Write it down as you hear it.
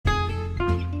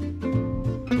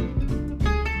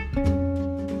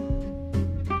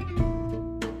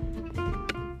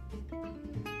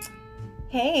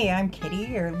Hey, I'm Kitty,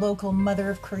 your local mother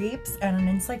of creeps and an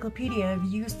encyclopedia of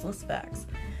useless facts.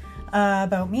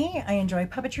 About me, I enjoy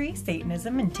puppetry,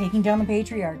 Satanism, and taking down the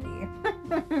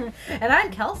patriarchy. And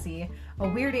I'm Kelsey, a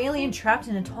weird alien trapped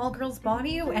in a tall girl's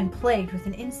body and plagued with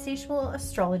an insatiable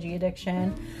astrology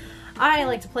addiction. I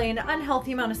like to play an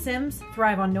unhealthy amount of Sims,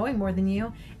 thrive on knowing more than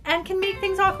you, and can make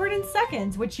things awkward in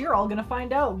seconds, which you're all gonna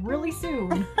find out really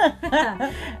soon.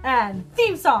 And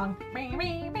theme song.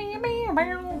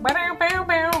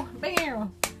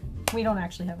 We don't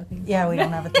actually have a theme song. Yeah, we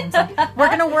don't have a theme song. We're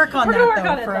gonna work on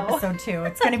that for episode 2.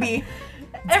 It's gonna be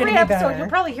every episode better. you'll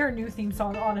probably hear a new theme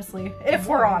song, honestly, if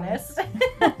we're honest.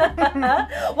 Welcome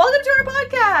to our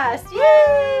podcast!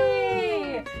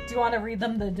 Yay! Do you want to read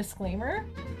them the disclaimer?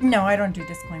 No, I don't do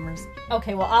disclaimers.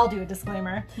 Okay, well, I'll do a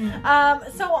disclaimer.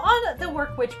 So on the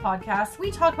Work Witch podcast, we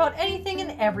talk about anything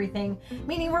and everything,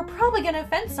 meaning we're probably going to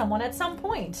offend someone at some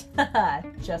point.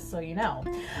 Just so you know.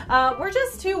 We're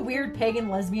just two weird pagan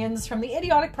lesbians from the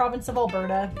idiotic province of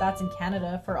Alberta, that's in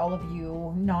Canada for all of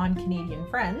you non-Canadian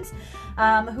friends,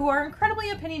 who are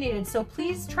incredibly opinionated, so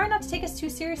please try not to take us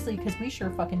too seriously, because we sure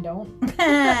fucking don't.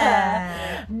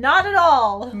 Not at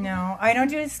all. No, I don't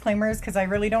do disclaimers because I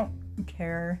really don't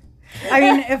care. I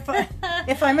mean,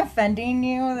 if I'm offending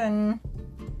you, then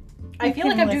I feel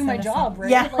like I'm doing my job,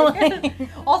 right? Yeah.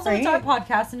 Also, right? It's our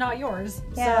podcast and not yours.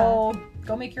 Yeah. So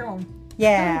go make your own.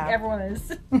 Yeah. Everyone is.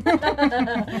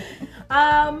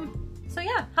 So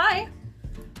yeah, hi.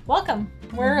 Welcome.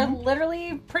 We're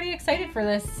literally pretty excited for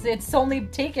this. It's only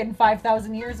taken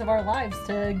 5,000 years of our lives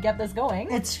to get this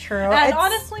going. It's true. And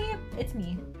honestly, it's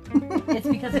me. It's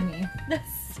because of me.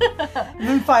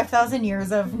 Been 5,000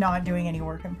 years of not doing any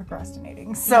work and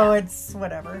procrastinating, so it's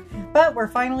whatever. But we're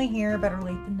finally here, better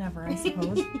late than never, I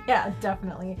suppose. Yeah,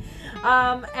 definitely.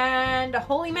 And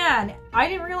holy man, I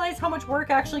didn't realize how much work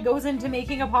actually goes into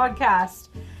making a podcast.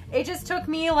 It just took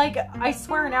me, like, I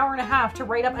swear, an hour and a half to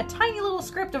write up a tiny little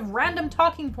script of random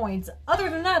talking points. Other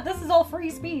than that, this is all free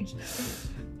speech.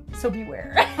 So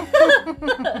beware.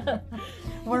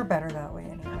 We're better that way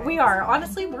anyway. We are.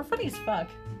 Honestly, we're funny as fuck.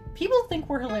 People think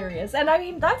we're hilarious. And I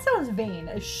mean, that sounds vain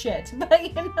as shit.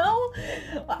 But, you know,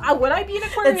 would I be an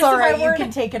Aquarius? It's alright, you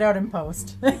can take it out in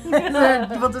post.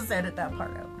 We'll just edit that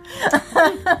part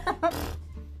out.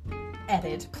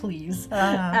 Edit, please.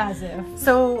 As if.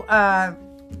 So,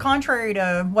 contrary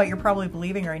to what you're probably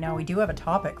believing right now, we do have a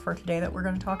topic for today that we're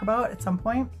going to talk about at some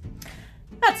point.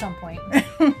 At some point.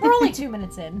 We're only 2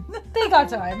 minutes in. They got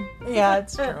time. Yeah,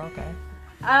 it's true. Okay.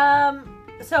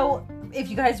 So if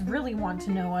you guys really want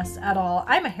to know us at all,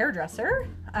 I'm a hairdresser,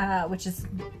 which is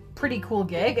pretty cool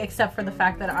gig, except for the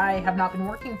fact that I have not been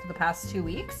working for the past 2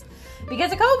 weeks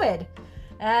because of COVID.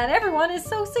 And everyone is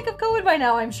so sick of COVID by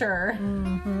now, I'm sure.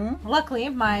 Mm-hmm. Luckily,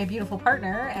 my beautiful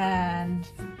partner and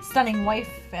stunning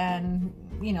wife and,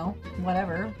 you know,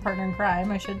 whatever, partner in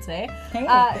crime, I should say,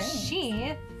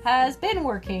 she has been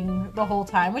working the whole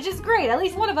time, which is great. At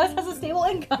least one of us has a stable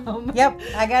income. Yep,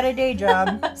 I got a day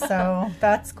job, so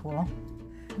that's cool.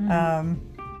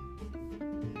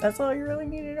 That's all you really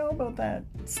need to know about that.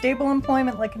 Stable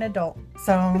employment like an adult,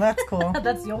 so that's cool.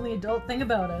 That's the only adult thing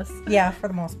about us. Yeah, for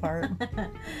the most part.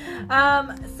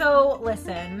 So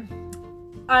listen,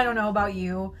 I don't know about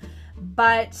you,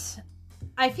 but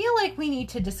I feel like we need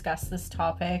to discuss this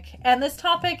topic. And this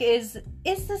topic is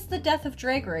this the death of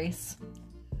Drag Race?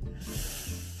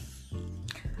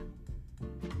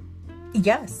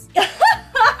 Yes.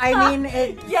 I mean,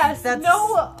 yes, that's,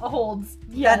 no holds.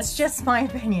 Yes. That's just my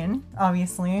opinion,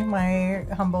 obviously, my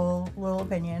humble little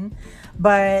opinion.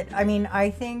 But, I mean,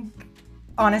 I think,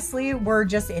 honestly, we're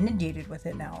just inundated with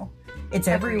it now. It's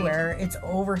everywhere. It's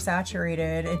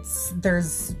oversaturated.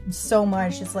 There's so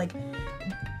much. It's like,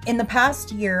 in the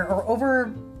past year, or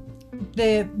over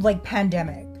the, like,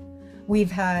 pandemic,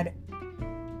 we've had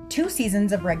 2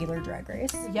 seasons of regular Drag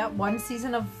Race. Yep, 1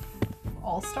 season of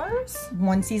All-Stars.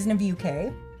 1 season of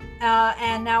UK.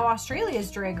 And now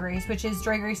Australia's Drag Race, which is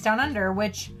Drag Race Down Under,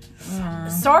 which,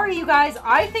 sorry you guys,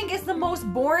 I think is the most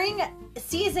boring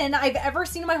season I've ever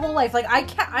seen in my whole life. Like,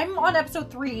 I'm on episode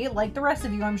 3, like the rest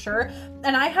of you, I'm sure,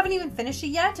 and I haven't even finished it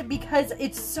yet because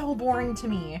it's so boring to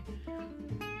me.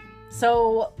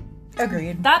 So,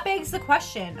 agreed. That begs the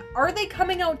question, are they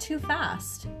coming out too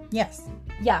fast? Yes.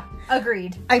 Yeah,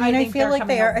 agreed. I mean, I feel like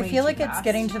they are. I feel like it's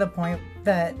getting to the point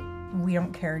that we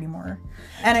don't care anymore.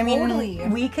 And I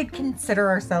mean, we could consider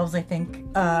ourselves, I think,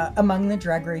 among the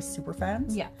Drag Race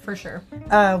superfans. Yeah, for sure.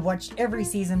 Watched every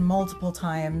season multiple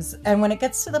times. And when it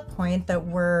gets to the point that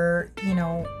we're, you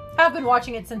know... I've been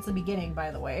watching it since the beginning,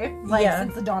 by the way. Like,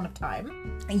 since the dawn of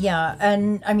time. Yeah,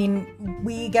 and I mean,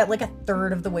 we get like a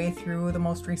third of the way through the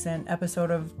most recent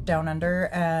episode of Down Under,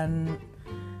 and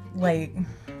like,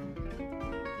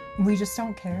 we just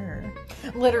don't care.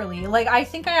 Literally. Like, I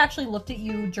think I actually looked at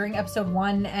you during episode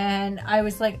 1 and I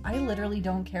was like, I literally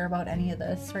don't care about any of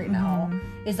this right now.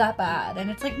 Is that bad?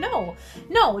 And it's like, no.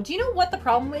 Do you know what the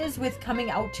problem is with coming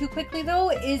out too quickly,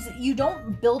 though? Is you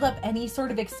don't build up any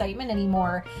sort of excitement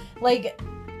anymore. Like,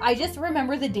 I just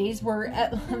remember the days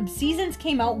where seasons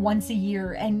came out once a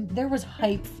year and there was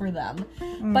hype for them.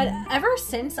 But ever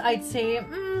since, I'd say,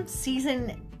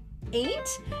 season 8,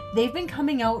 they've been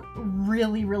coming out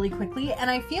really, really quickly.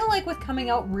 And I feel like with coming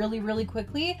out really, really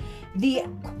quickly, the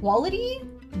quality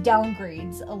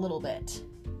downgrades a little bit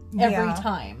every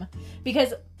time.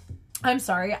 Because, I'm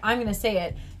sorry, I'm going to say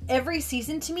it. Every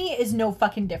season to me is no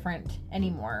fucking different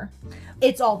anymore.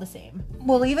 It's all the same.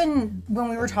 Well, even when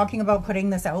we were talking about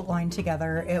putting this outline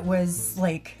together, it was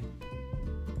like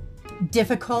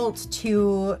difficult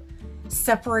to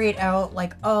separate out,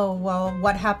 like, oh, well,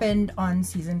 what happened on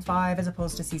season 5 as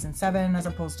opposed to season 7 as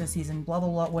opposed to season blah blah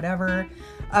blah, whatever.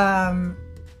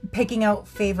 Picking out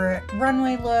favorite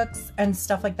runway looks and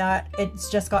stuff like that.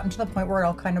 It's just gotten to the point where it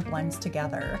all kind of blends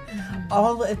together.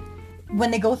 When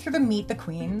they go through the Meet the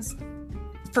Queens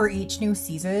for each new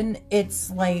season, it's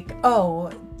like,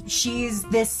 oh, she's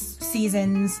this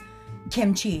season's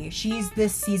Kimchi, she's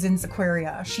this season's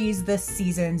Aquaria, she's this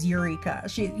season's Eureka.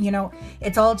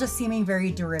 It's all just seeming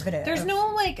very derivative. There's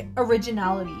no like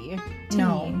originality to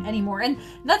me anymore. And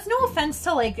that's no offense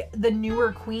to like the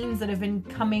newer queens that have been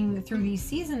coming through these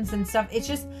seasons and stuff. It's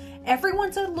just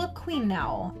everyone's a look queen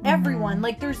now. Everyone.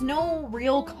 Like, there's no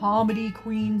real comedy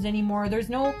queens anymore.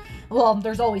 There's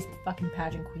always fucking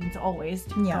pageant queens, always.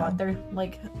 God, they're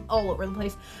like all over the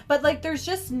place. But like, there's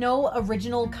just no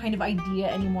original kind of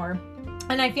idea anymore.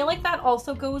 And I feel like that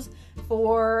also goes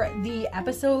for the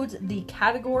episodes, the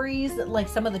categories, like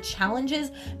some of the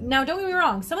challenges. Now, don't get me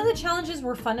wrong, some of the challenges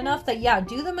were fun enough that,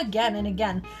 do them again and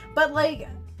again. But like,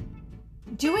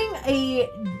 doing a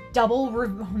double,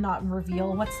 not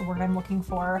reveal, what's the word I'm looking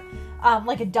for?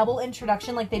 Like a double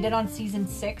introduction like they did on season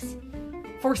 6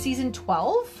 for season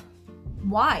 12?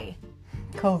 Why?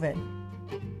 COVID.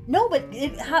 No, but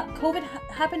COVID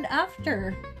happened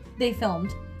after they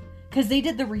filmed. Because they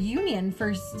did the reunion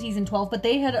for season 12, but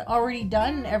they had already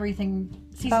done everything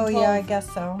season 12. Oh, yeah, I guess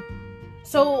so.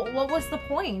 So, what was the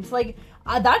point? Like,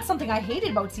 that's something I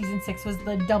hated about season 6 was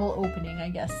the double opening, I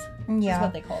guess. Yeah. Is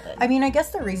what they called it. I mean, I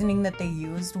guess the reasoning that they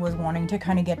used was wanting to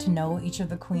kind of get to know each of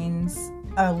the queens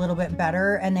a little bit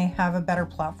better, and they have a better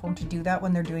platform to do that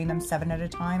when they're doing them 7 at a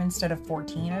time instead of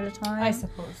 14 at a time. I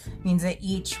suppose. Means that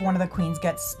each one of the queens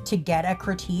gets to get a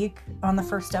critique on the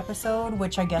first episode,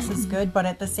 which I guess is good, but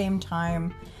at the same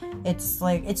time, it's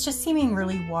like, it's just seeming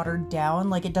really watered down.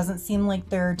 Like, it doesn't seem like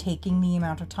they're taking the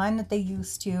amount of time that they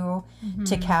used to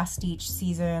cast each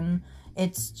season.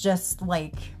 It's just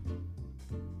like,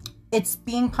 it's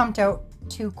being pumped out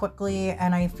too quickly,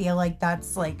 and I feel like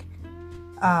that's like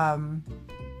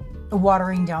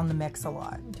watering down the mix a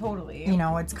lot. Totally.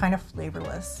 It's kind of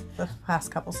flavorless the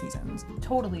past couple seasons.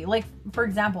 Totally. Like, for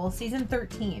example, season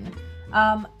 13.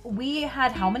 We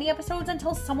had how many episodes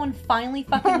until someone finally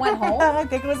fucking went home? I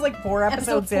think it was like 4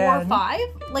 episodes Episode 4 or 5?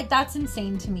 Like, that's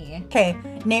insane to me. Okay,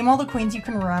 name all the queens you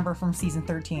can remember from season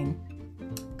 13.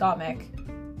 Gottmik.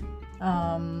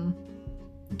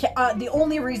 The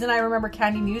only reason I remember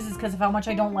Candy Muse is because of how much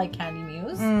I don't like Candy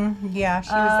Muse. Yeah,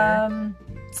 she was there.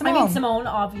 Simone. I mean, Simone,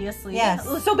 obviously. Yes.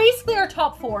 So basically our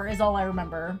top 4 is all I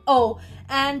remember. Oh,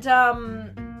 and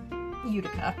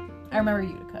Utica. I remember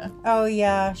Utica. Oh,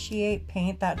 yeah. She ate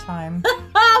paint that time.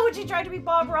 When she tried to be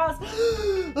Bob Ross.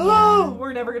 Oh,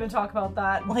 we're never going to talk about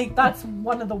that. Like, that's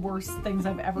one of the worst things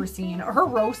I've ever seen. Her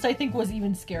roast, I think, was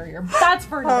even scarier. That's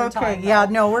for another time. Okay, yeah.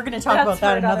 No, we're going to talk about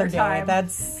that another day.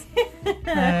 That's...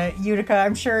 Utica,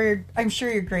 I'm sure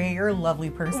you're great. You're a lovely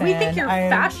person. We think you're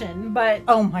fashion, but...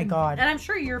 Oh, my God. And I'm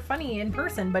sure you're funny in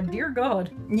person, but dear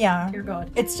God. Yeah. Dear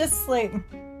God. It's just, like...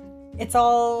 It's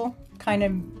all... kind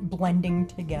of blending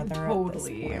together.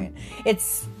 Totally. At this point.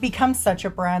 It's become such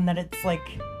a brand that it's like,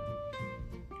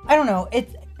 I don't know,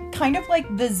 it's kind of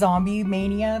like the zombie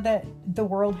mania that the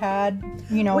world had,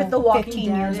 with the Walking 15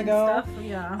 Dead years ago. Stuff.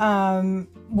 Yeah.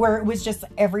 Where it was just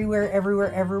everywhere.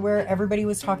 Everybody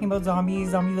was talking about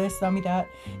zombies, zombie this, zombie that,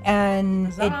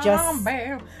 and zombie, it just zombie,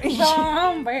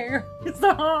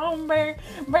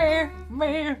 bear.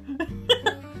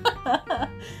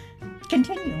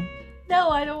 Continue. No,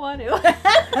 I don't want to.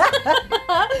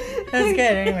 That's good.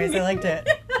 Anyways, I liked it.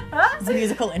 It's a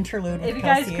musical interlude with If you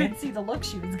guys Kelsey. could see the look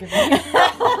she was giving me.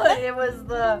 It was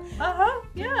the,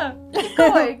 yeah, keep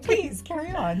going. Please,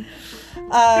 carry on.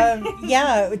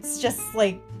 Yeah, it's just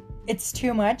like, it's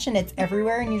too much and it's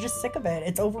everywhere and you're just sick of it.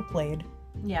 It's overplayed.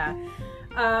 Yeah.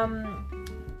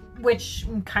 Which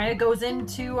kind of goes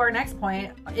into our next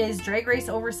point. Is Drag Race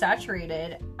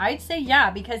oversaturated? I'd say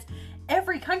yeah, because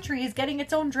every country is getting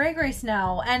its own Drag Race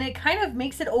now, and it kind of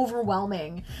makes it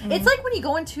overwhelming. It's like when you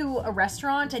go into a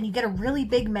restaurant and you get a really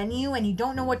big menu and you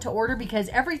don't know what to order because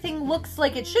everything looks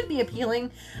like it should be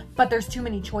appealing, but there's too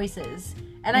many choices.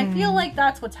 And I feel like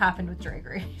that's what's happened with Drag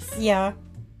Race. Yeah.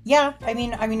 I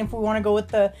mean, if we want to go with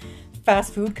the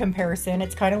fast food comparison,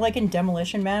 it's kind of like in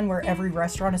Demolition Man, where every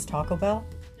restaurant is Taco Bell.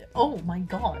 Oh my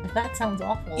god, that sounds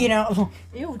awful. You know,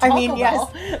 Ew, Taco Bell.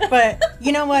 Yes, but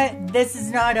you know what? This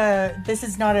is not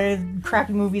a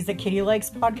crappy movies that Kitty likes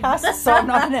podcast, so I'm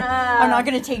not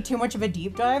gonna take too much of a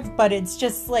deep dive. But it's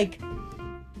just like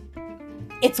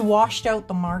it's washed out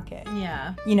the market.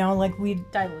 Yeah, you know, like we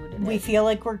diluted. We feel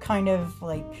like we're kind of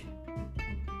like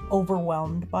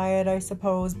overwhelmed by it, I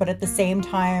suppose, but at the same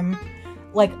time,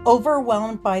 like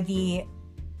overwhelmed by the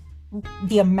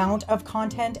amount of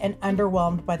content and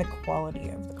underwhelmed by the quality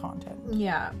of the content.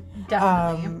 Yeah,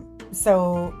 definitely.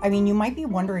 So, I mean, you might be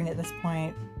wondering at this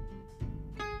point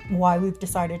why we've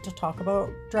decided to talk about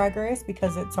Drag Race,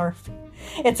 because it's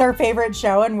our favorite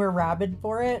show and we're rabid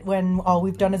for it, when all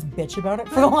we've done is bitch about it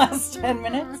for the last 10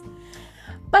 minutes.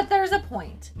 But there's a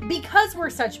point. Because we're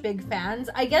such big fans,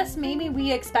 I guess maybe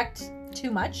we expect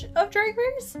too much of Drag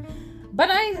Race. But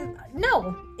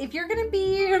no, if you're going to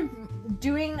be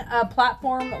doing a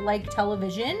platform like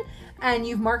television and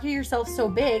you've marketed yourself so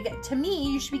big, to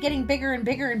me, you should be getting bigger and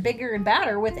bigger and bigger and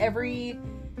badder with every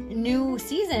new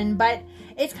season. But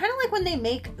it's kind of like when they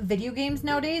make video games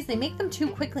nowadays, they make them too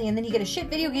quickly and then you get a shit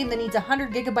video game that needs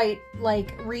 100 gigabyte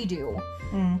like redo.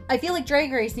 I feel like Drag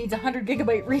Race needs 100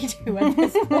 gigabyte redo at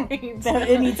this point.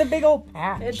 It needs a big old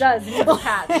patch. It does. It needs a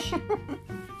patch.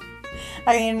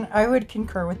 I mean, I would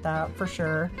concur with that for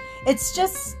sure. It's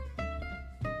just,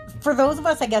 for those of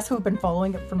us, I guess, who've been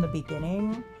following it from the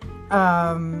beginning,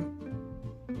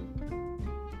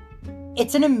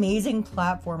 it's an amazing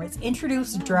platform. It's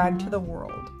introduced drag to the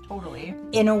world. Totally.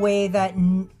 In a way that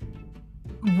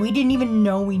we didn't even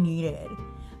know we needed.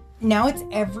 Now it's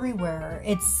everywhere.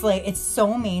 It's like, it's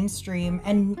so mainstream.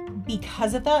 And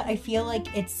because of that, I feel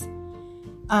like it's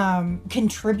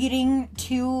contributing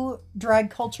to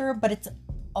drag culture, but it's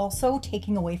also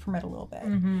taking away from it a little bit.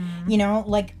 You know,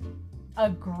 like,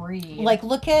 agreed. Like,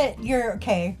 look at your,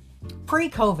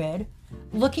 pre-COVID,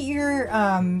 look at your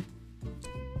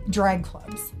drag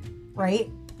clubs, right?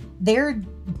 They're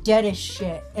dead as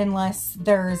shit unless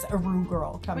there's a Rue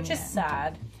girl coming in. Which is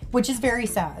sad. Which is very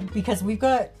sad, because we've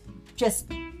got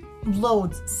just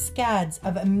loads, scads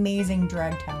of amazing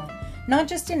drag talent. Not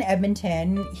just in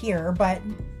Edmonton here, but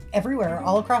everywhere,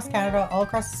 all across Canada, all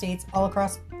across the States, all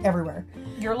across everywhere.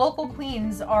 Your local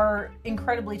queens are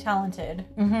incredibly talented.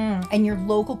 And your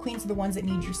local queens are the ones that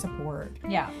need your support.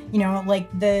 Yeah. You know, like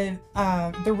the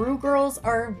Rue girls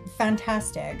are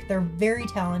fantastic. They're very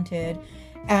talented.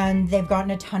 And they've gotten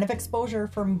a ton of exposure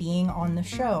from being on the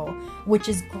show, which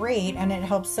is great. And it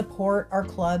helps support our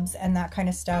clubs and that kind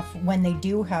of stuff when they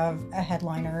do have a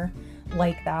headliner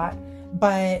like that.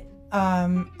 But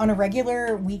on a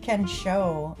regular weekend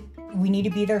show, we need to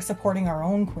be there supporting our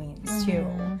own queens too.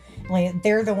 Like,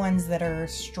 they're the ones that are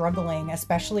struggling,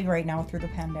 especially right now through the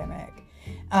pandemic.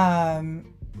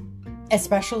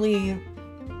 Especially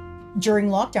during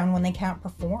lockdown when they can't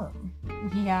perform.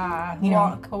 Yeah,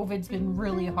 COVID's been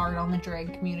really hard on the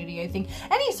drag community, I think.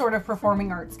 Any sort of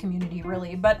performing arts community,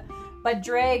 really. But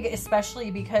drag especially,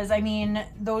 because, I mean,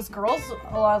 those girls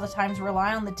a lot of the times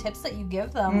rely on the tips that you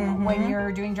give them when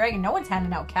you're doing drag, and no one's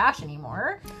handing out cash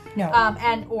anymore. No.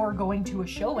 Or going to a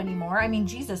show anymore. I mean,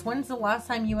 Jesus, when's the last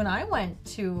time you and I went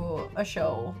to a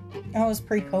show? Oh, it was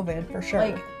pre-COVID, for sure.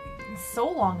 Like, so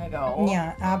long ago.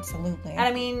 Yeah, absolutely. And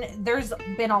I mean, there's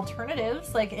been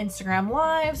alternatives like Instagram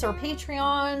Lives or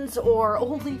Patreons or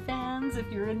OnlyFans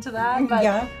if you're into that.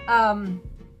 But,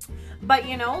 but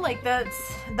you know, like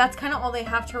that's kind of all they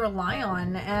have to rely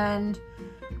on. And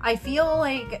I feel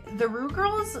like the Rue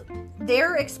girls,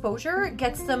 their exposure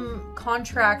gets them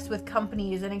contracts with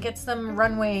companies, and it gets them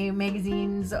runway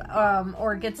magazines,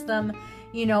 or it gets them,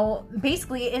 you know,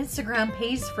 basically Instagram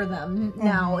pays for them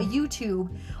now, YouTube,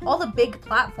 all the big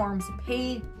platforms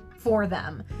pay for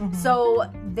them.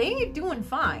 So they doing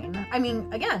fine. I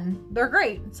mean, again, they're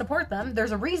great. Support them.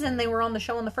 There's a reason they were on the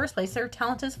show in the first place. They're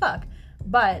talented as fuck.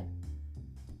 But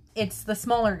it's the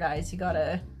smaller guys you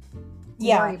gotta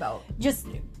worry about. Just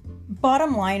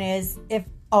bottom line is, if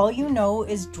all you know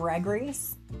is Drag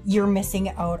Race, you're missing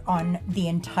out on the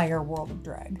entire world of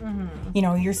drag. You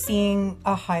know, you're seeing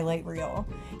a highlight reel.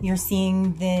 You're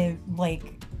seeing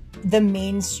the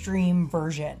mainstream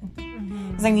version.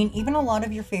 Because I mean, even a lot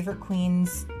of your favorite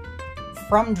queens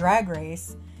from Drag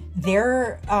Race,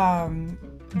 their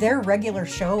regular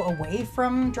show away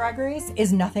from Drag Race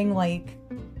is nothing like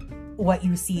what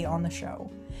you see on the show.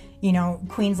 You know,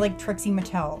 queens like Trixie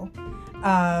Mattel,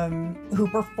 who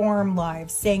perform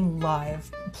live, sing live,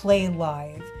 play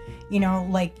live. You know,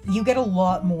 like, you get a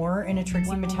lot more in a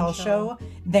Trixie Mattel show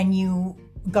than you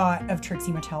got of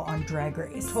Trixie Mattel on Drag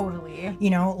Race. Totally. You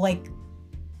know, like,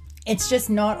 it's just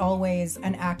not always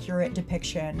an accurate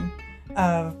depiction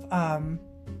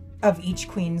of each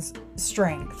queen's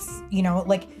strengths. You know,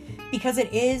 like, because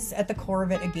it is, at the core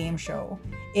of it, a game show.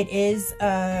 It is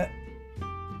a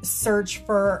search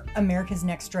for America's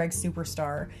Next Drag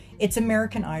Superstar. It's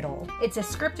American Idol. It's a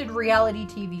scripted reality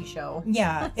TV show.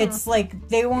 Yeah, it's like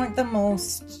they want the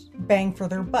most bang for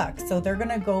their buck, so they're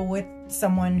gonna go with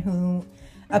someone who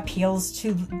appeals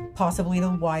to possibly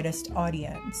the widest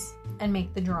audience and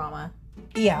make the drama.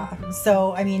 Yeah,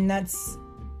 so I mean that's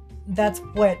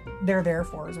what they're there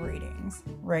for, is ratings,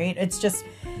 right? It's just,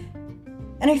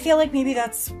 and I feel like maybe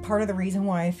that's part of the reason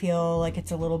why I feel like it's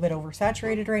a little bit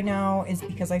oversaturated right now, is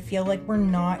because I feel like we're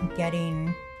not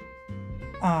getting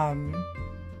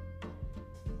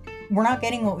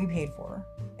what we paid for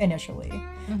initially.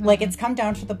 Like, it's come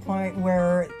down to the point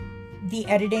where the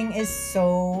editing is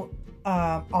so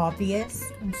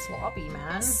obvious and sloppy,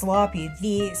 man. Sloppy.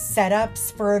 The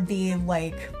setups for the,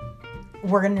 like,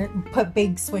 we're gonna put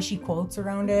big swishy quotes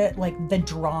around it, like the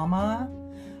drama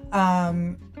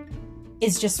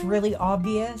is just really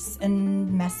obvious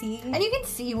and messy. And you can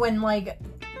see when, like,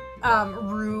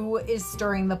 Rue is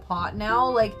stirring the pot now.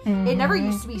 Like, it never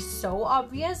used to be so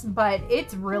obvious, but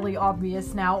it's really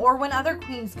obvious now. Or when other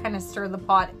queens kind of stir the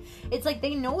pot, it's like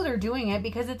they know they're doing it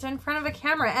because it's in front of a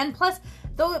camera. And plus,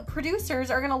 the producers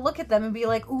are going to look at them and be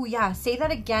like, ooh, yeah, say that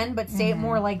again, but say it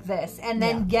more like this. And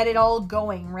then get it all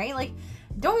going, right? Like,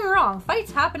 don't get me wrong,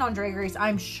 fights happen on Drag Race,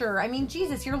 I'm sure. I mean,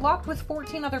 Jesus, you're locked with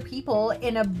 14 other people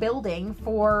in a building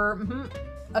for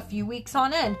a few weeks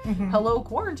on end. Hello,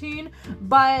 quarantine.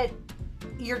 But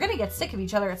you're going to get sick of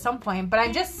each other at some point. But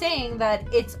I'm just saying that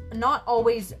it's not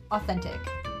always authentic.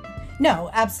 No,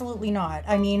 absolutely not.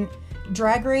 I mean,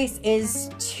 Drag Race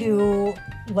is to,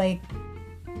 like,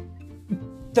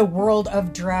 the world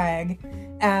of drag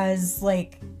as,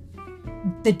 like,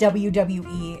 the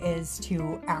WWE is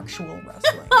to actual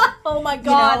wrestling. Oh my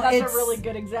god, you know, that's a really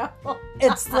good example.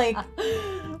 It's like,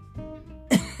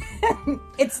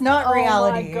 it's not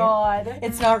reality. Oh my god.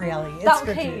 It's not reality. It's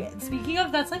okay, speaking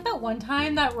of, that's like that one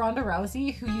time that Ronda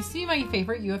Rousey, who used to be my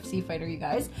favorite UFC fighter, you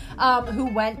guys, who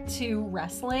went to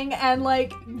wrestling, and,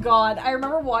 like, God, I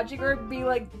remember watching her and be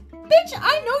like, bitch,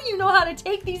 I know you know how to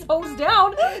take these hoes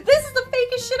down. This is the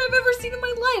fakest shit I've ever seen in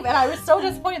my life. And I was so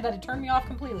disappointed that it turned me off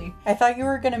completely. I thought you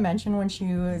were going to mention when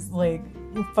she was, like,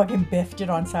 fucking biffed it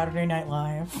on Saturday Night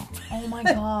Live. Oh my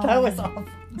god. That was awful.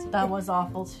 That was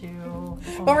awful too.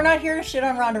 But we're not here to shit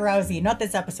on Ronda Rousey. Not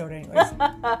this episode anyways.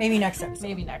 Maybe next episode.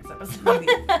 Maybe next episode. Maybe.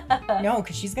 No,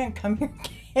 because she's going to come here and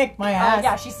kick my ass.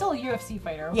 Yeah, she's still a UFC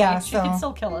fighter. Okay? Yeah, she can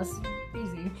still kill us.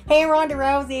 Easy. Hey, Ronda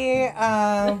Rousey.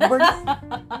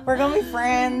 We're going to be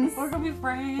friends. We're going to be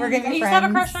friends. We're going to be friends. I used to have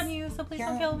a crush on you, so please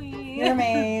don't kill me. You're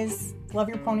amazing. Love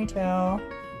your ponytail.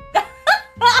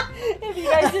 If you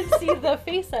guys didn't see the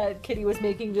face that Kitty was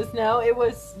making just now, it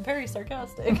was very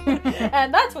sarcastic.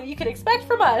 And that's what you can expect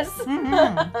from us.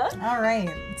 All right.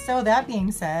 So that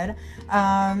being said,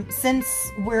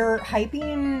 since we're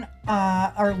hyping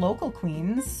our local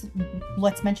queens,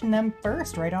 let's mention them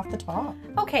first, right off the top.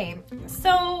 Okay.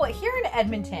 So here in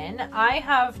Edmonton, I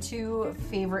have two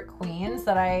favorite queens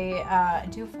that I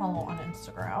do follow on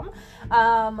Instagram.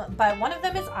 But one of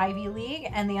them is Ivy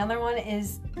League, and the other one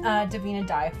is Davina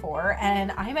Diefor.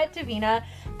 And I met Davina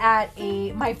at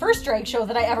my first drag show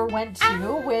that I ever went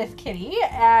to with Kitty.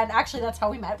 And actually, that's how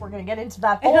we met. We're going to get into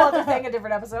that whole other thing, a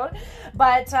different episode.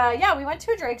 But yeah, we went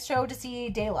to a drag show to see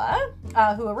Dela,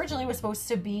 who originally was supposed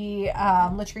to be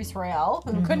Latrice Royale,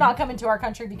 who could not come into our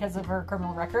country because of her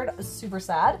criminal record. It was super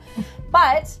sad.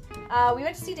 But we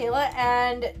went to see Dela,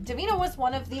 and Davina was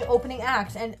one of the opening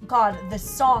acts. And God, the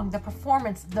song, the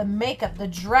performance, the makeup, the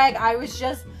drag, I was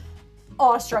just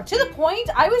awestruck, to the point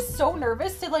I was so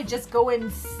nervous to, like, just go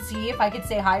and see if I could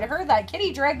say hi to her that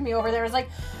Kitty dragged me over there. It was like,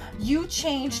 you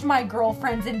changed my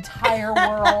girlfriend's entire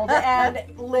world. And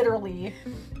literally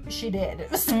she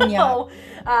did. So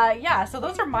yeah, so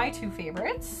those are my two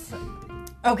favorites.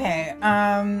 Okay,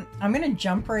 I'm gonna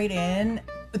jump right in.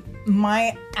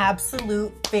 My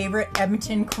absolute favorite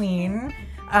Edmonton queen,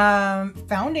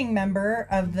 founding member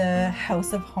of the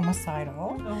House of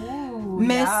Homicidal, Oh,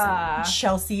 Miss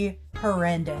Chelsea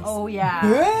Horrendous. Oh yeah.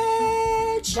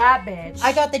 bitch. That bitch.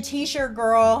 I got the t-shirt,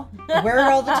 girl. I wear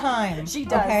it all the time. She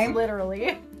does,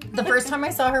 literally. The first time I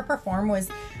saw her perform was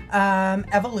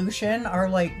Evolution, our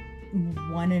like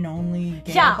one and only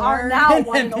gay bar. Our now in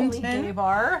one and only Edmonton. gay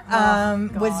bar.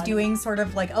 Was doing sort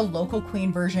of like a local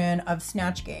queen version of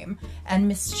Snatch Game. And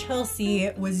Miss Chelsea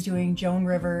was doing Joan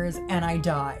Rivers and I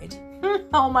Died.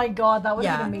 Oh my god, that would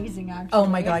have been amazing, actually. Oh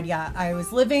my god, yeah. I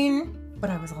was living, but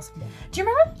I was also dead. Do you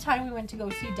remember the time we went to go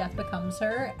see Death Becomes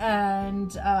Her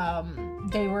and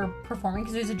they were performing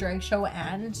because it was a drag show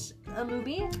and a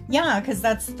movie? Yeah, because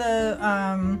that's the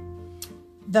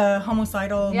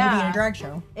homicidal movie and a drag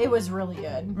show. It was really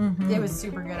good. It was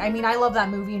super good. I mean, I love that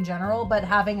movie in general, but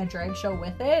having a drag show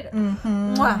with it,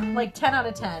 mwah, like 10 out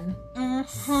of 10.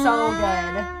 So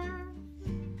good.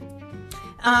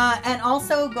 And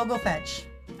also Go-Go Fetch.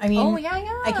 I mean, oh, yeah.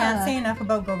 I can't say enough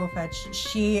about Go-Go Fetch.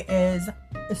 She is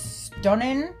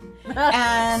stunning.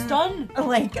 And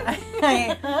like,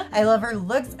 I love her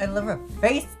looks. I love her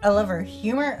face. I love her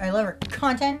humor. I love her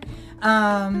content.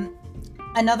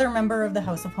 Another member of the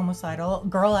House of Homicidal.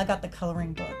 Girl, I got the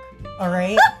coloring book. All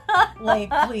right? Like,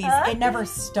 please. It never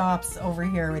stops over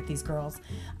here with these girls.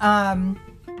 And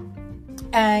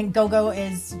Go-Go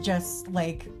is just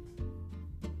like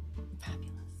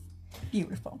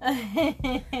beautiful.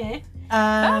 Fabulous.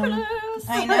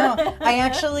 I know. I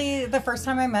actually, the first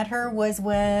time I met her was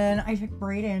when I took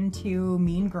Brayden to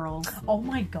Mean Girls. Oh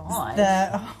my god.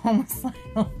 The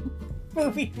homicidal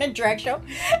movie and a drag show.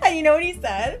 And you know what he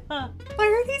said? Why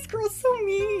are these girls so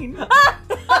mean?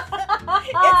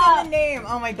 It's in the name.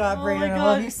 Oh my god, Brayden, I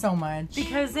love you so much.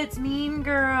 Because it's Mean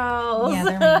Girls. Yeah,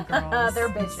 they're Mean Girls. They're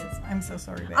bitches. I'm so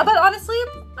sorry, babe. But honestly,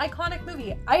 iconic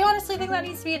movie. I honestly think that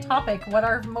needs to be a topic. What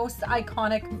our most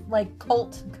iconic, like,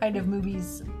 cult kind of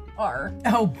movies are.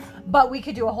 Oh. But we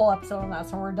could do a whole episode on that,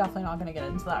 so we're definitely not going to get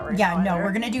into that right now. Yeah, no,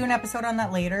 we're going to do an episode on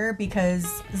that later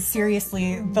because,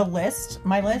 seriously,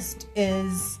 my list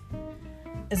is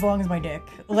as long as my dick.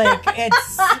 Like,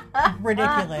 it's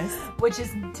ridiculous. Which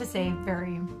is to say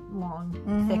very long,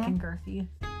 thick, and girthy.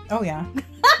 Oh, yeah.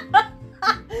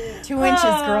 2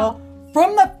 inches, girl.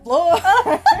 From the floor.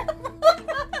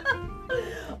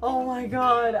 Oh my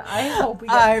god. I hope we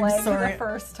get flagged for the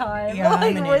first time. Yeah, like,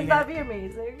 I'm an wouldn't idiot. that be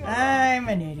amazing? I'm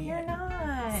an idiot. You're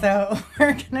not. So,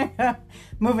 we're going to go.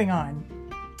 Moving on.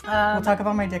 We'll talk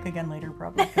about my dick again later,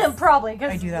 probably. Probably,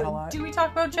 because I do that a lot. Do we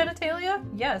talk about genitalia?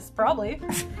 Yes, probably.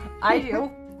 I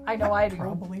do. I know I do.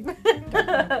 Probably. Do you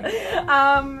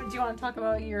want to talk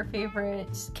about your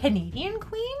favorite Canadian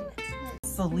queen?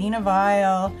 Selena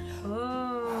Vile.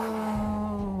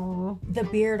 Ooh. The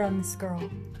beard on this girl.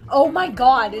 Oh my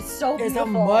god, it's so It's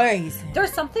beautiful. amazing.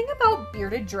 There's something about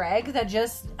bearded drag that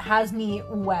just has me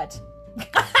wet.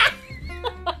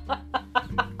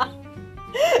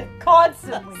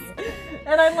 Constantly.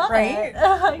 And I love it.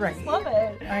 I just love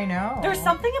it. I know. There's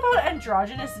something about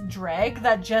androgynous drag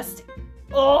that just,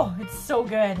 oh, it's so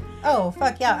good. Oh,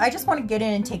 fuck yeah. I just want to get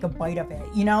in and take a bite of it.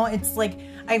 You know, it's like,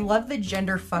 I love the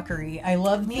gender fuckery. I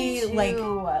love the, like...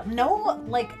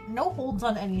 No holds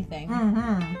on anything.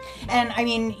 Mm-hmm. And, I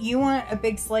mean, you want a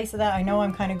big slice of that. I know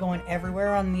I'm kind of going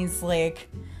everywhere on these, like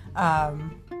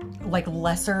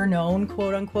lesser known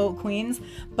quote-unquote queens.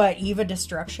 But Eva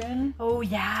Destruction. Oh,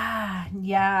 yeah.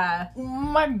 Yeah.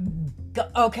 My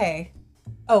God.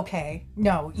 Okay.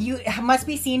 No, you must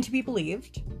be seen to be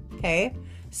believed. Okay?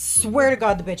 Swear to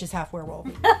God, the bitch is half werewolf.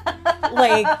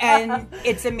 And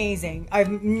it's amazing.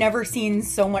 I've never seen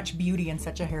so much beauty in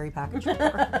such a hairy package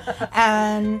before.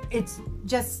 And it's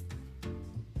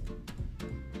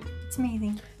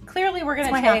amazing. Clearly, we're going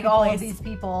to tag all of these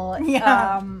people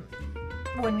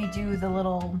when we do the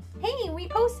little, hey, we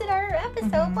posted our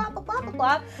episode, blah, blah, blah, blah,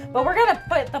 blah. But we're going to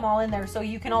put them all in there so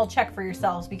you can all check for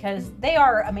yourselves because they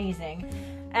are amazing.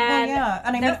 And and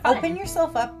I mean, open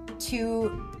yourself up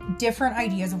to different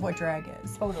ideas of what drag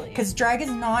is. Totally. Because drag is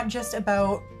not just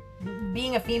about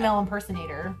being a female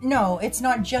impersonator. No, it's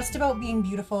not just about being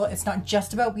beautiful. It's not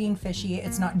just about being fishy.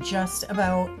 It's not just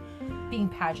about being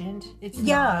pageant. It's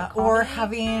or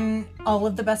having all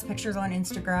of the best pictures on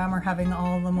Instagram or having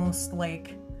all of the most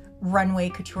like runway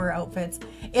couture outfits.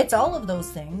 It's all of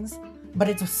those things, but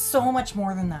it's so much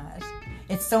more than that.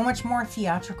 It's so much more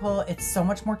theatrical. It's so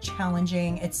much more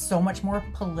challenging. It's so much more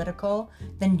political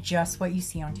than just what you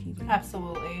see on TV.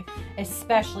 Absolutely.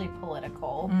 Especially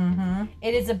political. Mm-hmm.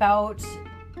 It is about,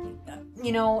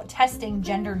 testing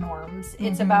gender norms.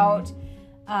 It's about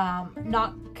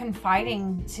not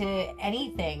confiding to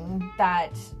anything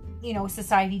that,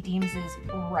 society deems as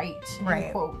right,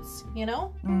 in quotes,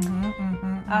 Mm-hmm,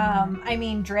 mm-hmm, mm-hmm. I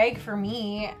mean, drag for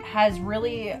me has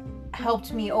really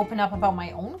helped me open up about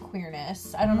my own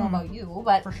queerness. I don't know about you,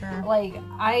 but For sure. like,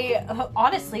 I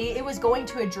honestly, it was going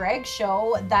to a drag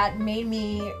show that made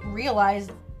me realize,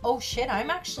 oh shit, I'm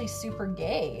actually super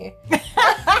gay.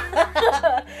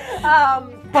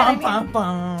 And I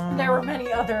mean, there were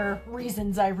many other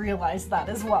reasons I realized that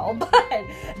as well, but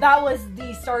that was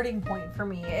the starting point for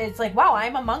me. It's like, wow,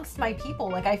 I'm amongst my people.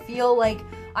 Like, I feel like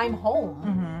I'm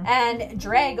home. And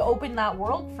drag opened that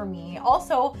world for me.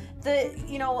 Also,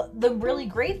 the really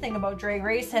great thing about Drag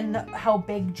Race and how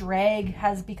big drag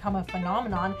has become a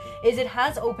phenomenon is it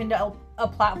has opened up a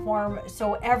platform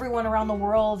so everyone around the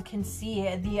world can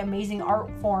see the amazing art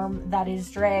form that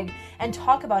is drag and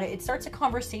talk about it. It starts a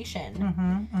conversation,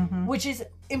 which is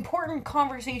important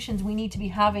conversations we need to be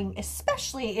having,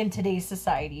 especially in today's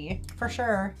society. For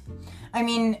sure. I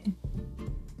mean,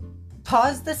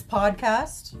 pause this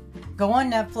podcast, go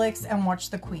on Netflix and watch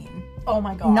The Queen. Oh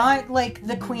my god. Not like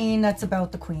The Queen that's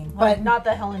about the Queen, but not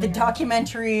the Helen Mirren.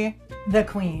 documentary The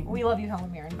Queen. We love you,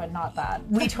 Helen Mirren, but not that.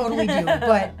 We totally do,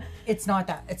 but it's not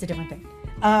that. It's a different thing.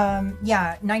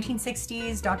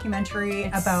 1960s documentary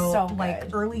It's about so like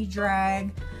good. early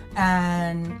drag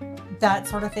and that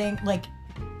sort of thing. Like,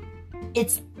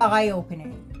 it's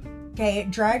eye-opening. Okay,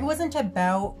 drag wasn't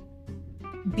about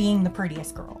being the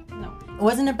prettiest girl. No. It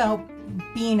wasn't about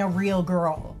being a real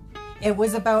girl. It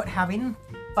was about having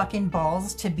fucking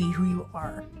balls to be who you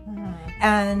are.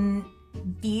 And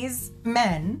these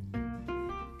men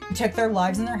took their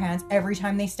lives in their hands every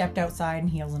time they stepped outside in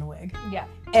heels and a wig. Yeah.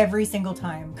 Every single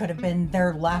time could have been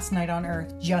their last night on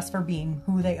earth just for being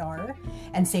who they are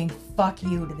and saying fuck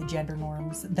you to the gender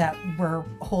norms that were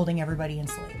holding everybody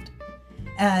enslaved.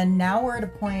 And now we're at a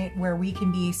point where we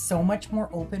can be so much more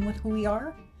open with who we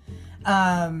are.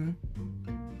 And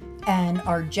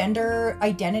our gender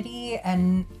identity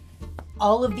and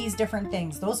all of these different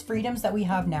things, those freedoms that we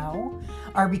have now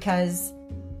are because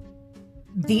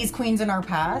these queens in our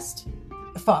past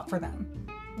fought for them.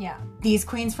 Yeah, These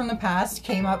queens from the past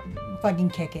came up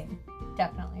fucking kicking,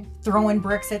 definitely. throwing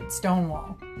bricks at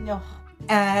Stonewall. No.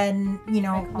 And, you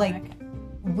know, Iconic. like,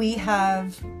 we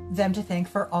have them to thank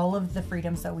for all of the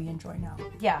freedoms that we enjoy now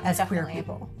Yeah, as definitely. queer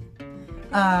people.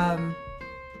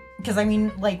 Because, I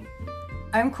mean, like,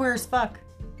 I'm queer as fuck,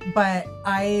 but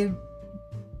I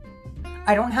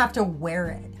don't have to wear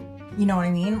it. You know what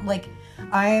I mean? Like,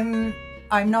 I'm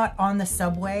not on the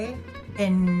subway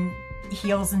in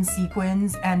heels and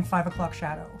sequins and 5 o'clock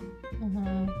shadow.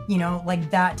 You know, like,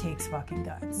 that takes fucking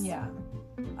guts. Yeah.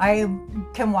 I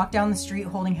can walk down the street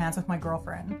holding hands with my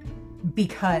girlfriend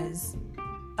because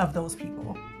of those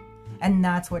people. And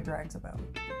that's what drag's about.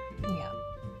 Yeah.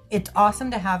 It's awesome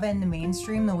to have it in the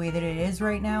mainstream the way that it is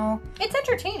right now, It's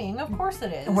entertaining, of course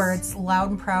it is. where it's loud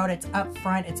and proud, it's up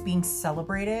front, it's being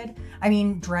celebrated. I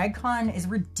mean, DragCon is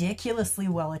ridiculously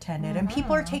well attended, and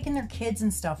people are taking their kids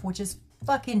and stuff, which is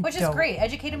fucking Which is dope. great.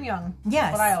 Educate them young.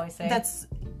 Yes, That's what I always say.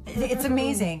 It's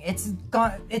amazing.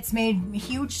 It's made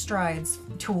huge strides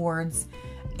towards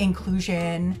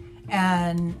inclusion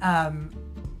and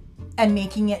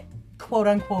making it quote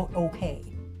unquote okay.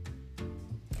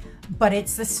 But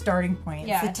it's the starting point.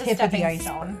 Yeah, it's the it's a tip of the stepping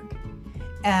iceberg. stone.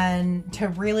 And to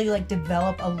really like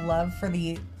develop a love for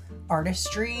the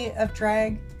artistry of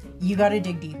drag, you got to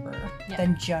dig deeper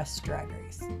than just Drag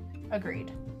Race.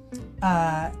 Agreed.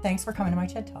 Thanks for coming to my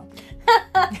TED Talk.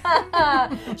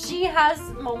 She has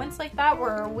moments like that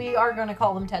where we are going to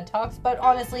call them TED Talks, but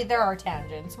honestly, there are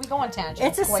tangents. We go on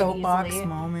tangents. It's a quite soapbox easily.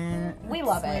 moment. We It's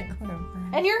love like, it. whatever.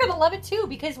 And you're going to love it too,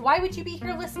 because why would you be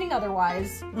here listening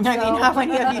otherwise? I mean, how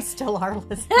many of you still are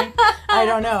listening? I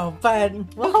don't know, but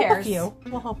we'll Who help cares? with you.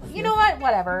 We'll help with You know what?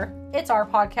 Whatever. It's our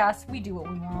podcast. We do what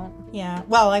we want. Yeah.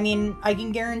 Well, I mean, I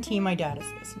can guarantee my dad is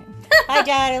listening. Hi,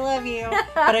 Dad. I love you.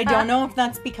 But I don't know if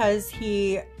that's because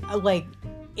he, like,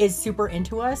 is super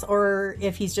into us or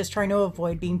if he's just trying to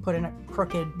avoid being put in a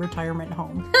crooked retirement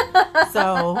home.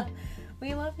 So,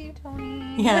 We love you,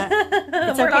 Tony. Yeah.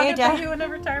 It's We're okay, not Dad. going to put you in a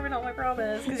retirement home, I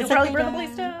promise. Because It's you'll probably okay, burn the Dad.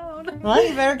 place down. well,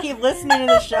 you better keep listening to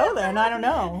the show then. I don't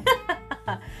know.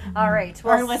 All right.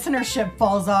 Our Well, listenership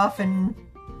falls off and...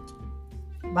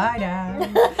 Bye,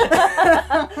 Dad.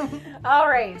 all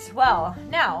right. Well,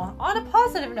 now, on a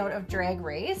positive note of Drag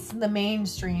Race, the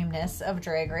mainstreamness of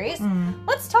Drag Race,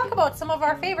 let's talk about some of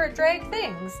our favorite drag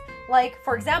things. Like,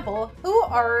 for example, who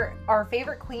are our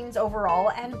favorite queens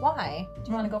overall and why?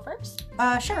 Do you want to go first?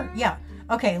 Sure, yeah.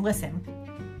 Okay, listen.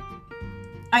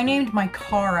 I named my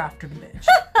car after the bitch.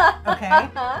 Okay?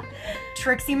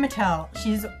 Trixie Mattel.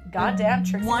 She's Goddamn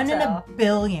Trixie one in a Mattel.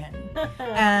 billion.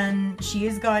 And she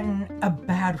has gotten a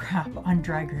bad rap on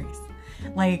Drag Race.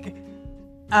 Like,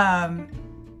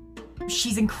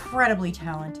 she's incredibly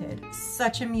talented.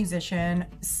 Such a musician.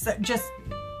 Just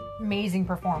Amazing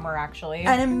performer, actually.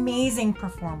 an amazing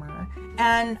performer.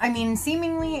 And, I mean,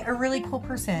 seemingly a really cool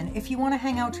person. If you want to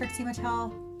hang out, Trixie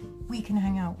Mattel, we can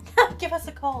hang out. Give us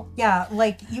a call. Yeah,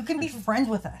 like, you can be friends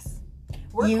with us.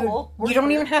 We're cool. You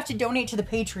don't even have to donate to the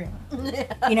Patreon.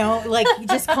 You know, like,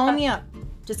 just call me up.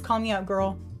 Just call me up,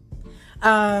 girl.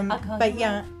 But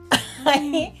yeah,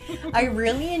 I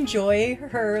really enjoy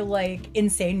her, like,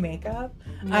 insane makeup.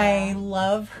 Yeah. I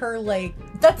love her, like,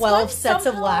 That's 12 like sets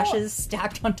of somehow- lashes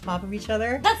stacked on top of each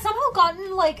other. That's somehow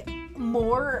gotten, like,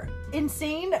 more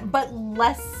insane, but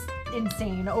less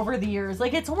insane over the years.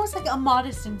 Like, it's almost like a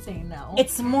modest insane now.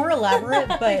 It's more elaborate,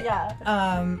 but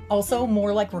Yeah. also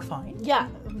more, like, refined. Yeah,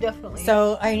 definitely.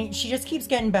 So, she just keeps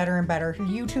getting better and better. Her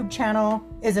YouTube channel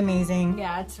is amazing.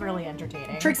 yeah, it's really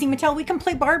entertaining. Trixie Mattel, we can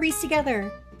play Barbies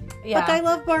together. yeah. Like, I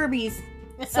love Barbies.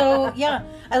 So, yeah.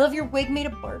 I love your wig made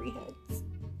of Barbie heads.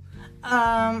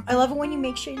 I love it when you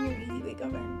make shit in your easy bake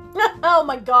oven. Oh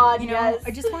my god, You know, yes.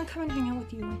 I just want to come and hang out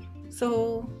with you.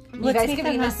 So, you let's guys make can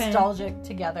that be happen. nostalgic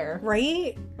together.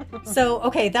 Right? So,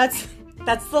 okay, that's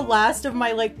the last of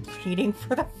my, like, pleading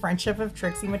for the friendship of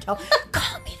Trixie Mattel.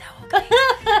 Call me though, okay?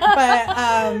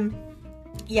 But,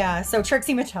 yeah, so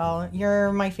Trixie Mattel,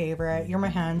 you're my favorite. You're my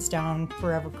hands down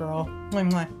forever girl.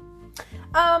 Mwah,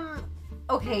 mwah.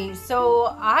 Okay,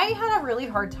 so I had a really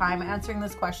hard time answering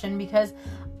this question because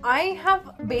I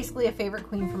have basically a favorite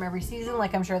queen from every season,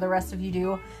 like I'm sure the rest of you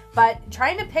do, but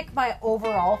trying to pick my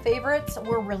overall favorites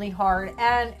were really hard,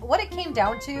 and what it came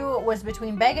down to was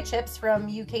between Bag of Chips from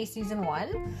UK Season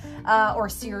 1, or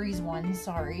Series 1,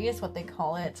 sorry, is what they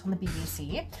call it on the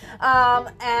BBC,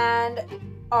 and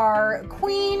our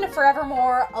queen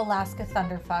forevermore, Alaska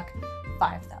Thunderfuck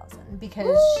 5000.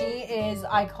 Because she is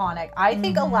iconic. I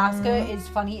think Alaska is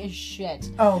funny as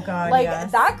shit. Oh god, Like,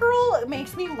 yes. that girl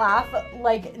makes me laugh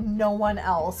like no one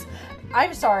else.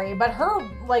 I'm sorry, but her,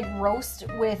 like, roast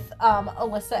with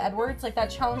Alyssa Edwards, like, that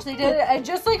challenge they did, and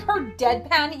just, like, her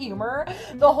deadpan humor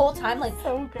the whole time, like,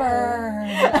 so good. burn.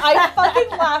 I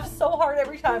fucking laugh so hard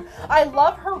every time. I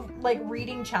love her, like,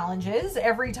 reading challenges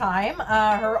every time.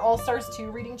 Her All-Stars 2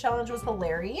 reading challenge was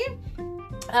hilarious.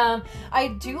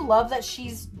 I do love that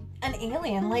she's an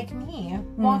alien like me,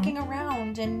 walking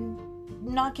around and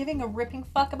not giving a ripping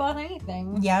fuck about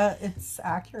anything. Yeah, it's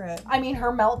accurate. I mean,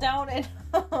 her meltdown in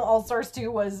All Stars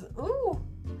 2 was,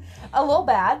 a little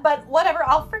bad, but whatever.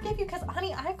 I'll forgive you because,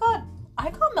 honey, I got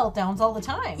meltdowns all the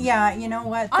time. Yeah, you know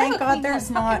what? I'm Thank a God queen that there's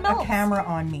fucking not a melts. camera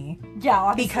on me. Yeah,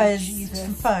 honestly, Because,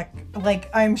 Jesus. fuck, like,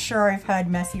 I'm sure I've had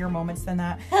messier moments than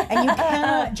that. And you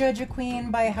cannot judge a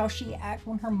queen by how she acts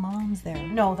when her mom's there.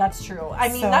 No, that's true. I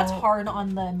mean, So- that's hard on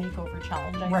the makeover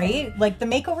challenge, I think. Right? Like, the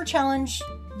makeover challenge,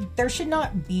 there should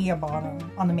not be a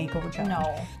bottom on the makeover challenge.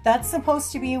 No. That's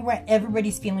supposed to be when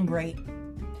everybody's feeling great.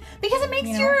 Because it makes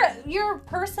You know? your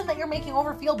person that you're making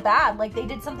over feel bad. Like, they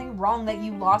did something wrong that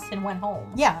you lost and went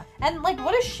home. Yeah. And, like,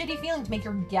 what a shitty feeling to make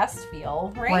your guest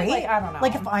feel, right? Right? Like, I don't know.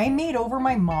 Like, if I made over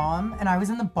my mom and I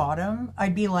was in the bottom,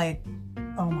 I'd be like,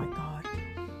 oh my God.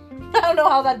 I don't know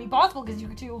how that'd be possible because you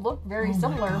two look very Oh my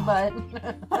similar,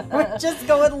 God. but... I would just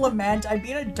go and lament. I'd be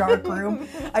in a dark room.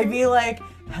 I'd be like,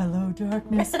 hello,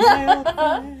 darkness, my old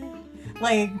friend.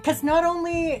 Like, because not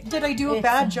only did I do a It's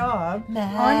bad a job on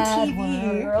Mad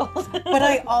TV, world. but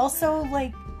I also,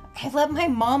 like, I let my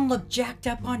mom look jacked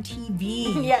up on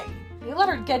TV. Yeah, you let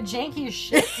her get janky as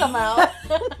shit somehow.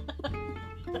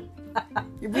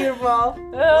 You're beautiful.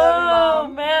 Oh,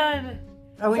 Mom. man.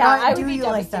 I would Yeah, not I would do be you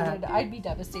like devastated. that. I'd be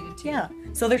devastated too. Yeah.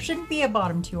 So there shouldn't be a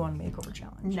bottom two on Makeover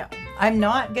Challenge. No, I'm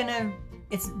not gonna.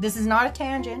 This is not a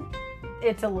tangent.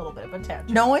 it's a little bit of a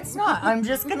tangent. No, it's not. I'm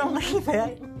just gonna leave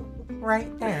it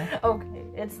right there. Okay,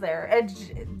 it's there.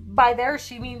 And by there,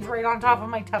 she means right on top of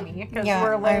my tummy because Yeah,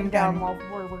 we're laying I'm down done. while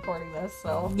we're recording this.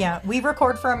 So, Yeah, we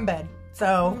record from bed.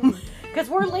 So, because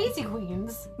we're lazy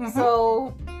queens, Mhm.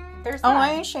 so there's oh, that.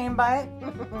 I ain't ashamed by it.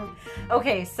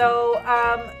 Okay, so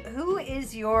who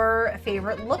is your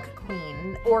favorite look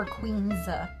queen or queens?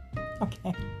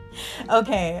 Okay.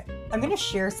 Okay. I'm gonna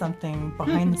share something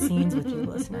behind the scenes with you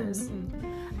listeners.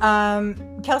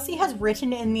 Kelsey has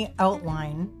written in the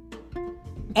outline,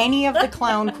 any of the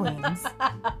clown queens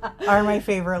are my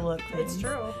favorite look queens. It's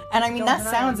true. And I mean, Don't that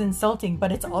deny sounds it. insulting,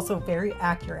 but it's also very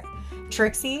accurate.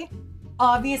 Trixie,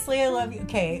 obviously I love you.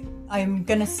 Okay, I'm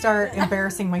gonna start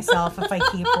embarrassing myself if I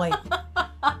keep, like,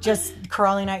 just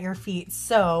crawling at your feet.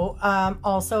 So,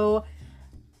 also,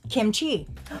 Kim Chi.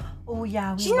 Oh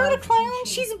yeah, we She's not a love clown. Kimchi.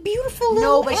 She's a beautiful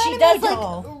No, little but she anime does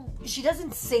doll. like she does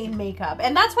insane makeup,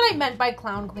 and that's what I meant by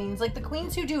clown queens, like the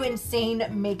queens who do insane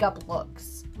makeup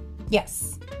looks.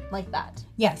 Yes. Like that.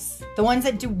 Yes. The ones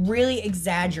that do really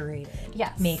exaggerated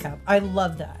Yes. makeup. I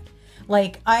love that.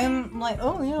 Like, I'm like,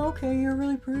 oh, yeah, okay, you're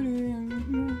really pretty.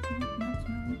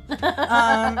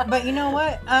 But you know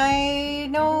what? I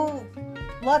know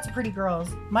lots of pretty girls.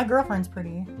 My girlfriend's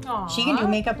pretty. Aww. She can do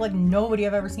makeup like nobody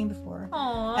I've ever seen before.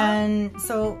 Aww. And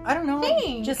so, I don't know.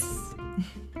 Thanks. Just,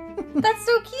 That's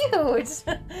so cute.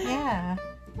 yeah.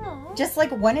 Aww. Just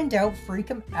like when in doubt, freak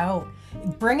them out.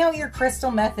 Bring out your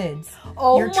Crystal Methods.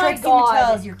 Oh your my Trixie god.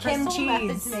 Mattels, your Kim Crystal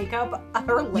Methods Cheese. makeup.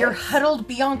 Her lips. Your huddled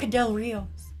Bianca Del Rios.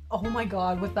 Oh my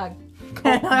god, with that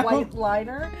And I white will-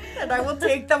 liner. And I will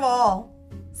take them all.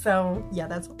 So, yeah,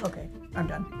 that's okay. I'm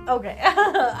done. Okay.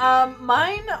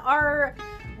 Mine are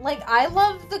like, I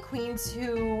love the queens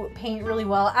who paint really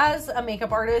well. As a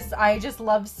makeup artist, I just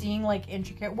love seeing like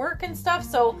intricate work and stuff.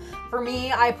 So for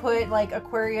me, I put like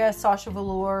Aquaria, Sasha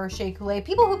Velour, Shea Coulee,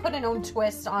 people who put an own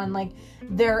twist on like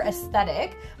their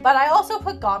aesthetic. But I also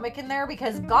put Gottmik in there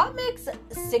because Gottmik's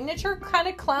signature kind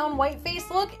of clown white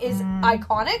face look is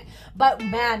iconic. But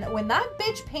man, when that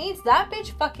bitch paints, that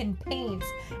bitch fucking paints.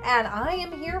 And I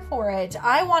am here for it.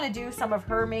 I want to do some of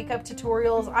her makeup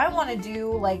tutorials. I want to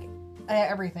do like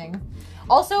everything.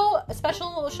 Also, a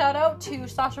special shout out to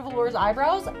Sasha Velour's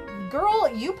eyebrows.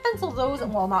 Girl, you pencil those,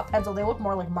 well, not pencil, they look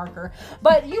more like marker,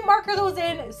 but you marker those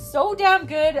in so damn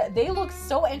good. They look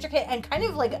so intricate and kind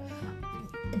of like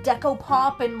deco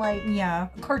pop and like Yeah.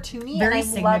 cartoony. Very and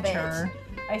I love signature.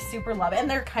 it. I super love it. And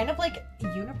they're kind of like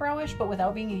unibrowish, but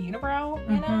without being a unibrow,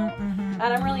 you know? And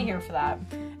I'm really here for that.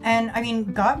 And I mean,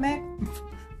 Gottmik,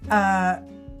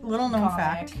 little known Gottmik.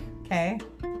 fact, okay?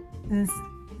 This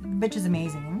bitch is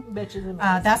amazing. Bitch is amazing.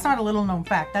 That's not a little known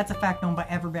fact. That's a fact known by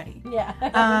everybody. Yeah.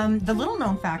 The little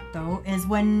known fact, though, is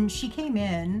when she came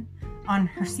in on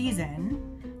her season,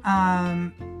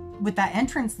 with that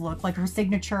entrance look, like her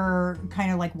signature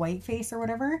kind of like white face or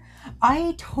whatever,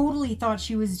 I totally thought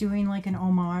she was doing like an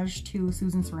homage to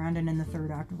Susan Sarandon in the third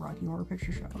act of Rocky Horror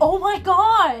Picture Show. Oh my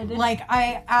god! Like,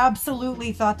 I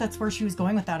absolutely thought that's where she was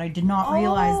going with that. I did not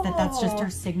realize that that's just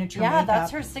her signature makeup.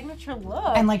 that's her signature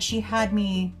look. And like, she had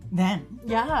me then.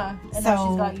 Yeah, and now So-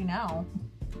 she's got you now.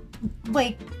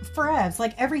 Like, forevs.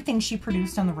 Like, everything she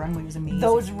produced on the runway was amazing.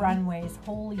 Those runways,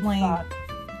 holy Like, fuck,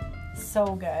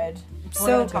 so good. We're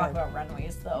so gonna talk good. about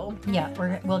runways though. Yeah,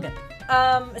 we'll get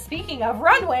there. Speaking of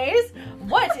runways,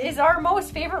 what is our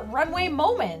most favorite runway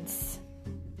moments?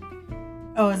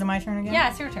 Oh, is it my turn again? Yeah,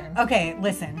 it's your turn. Okay,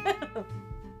 listen.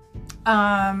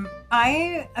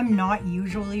 I am not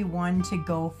usually one to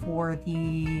go for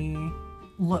the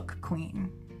look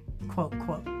queen, quote,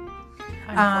 quote.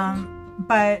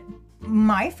 But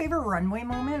my favorite runway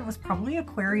moment was probably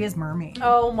Aquaria's mermaid.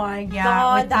 Oh my Yeah,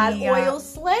 god, with that the, oil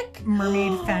slick.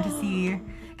 Mermaid fantasy.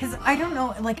 Because I don't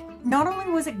know, like, not only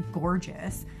was it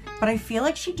gorgeous, but I feel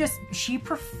like she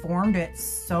performed it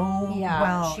so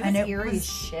well. She was eerie as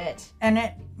shit. And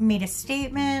it made a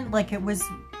statement. Like, it was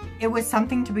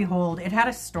something to behold. It had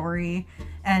a story,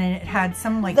 and it had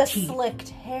some like The teeth. slicked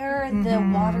hair, the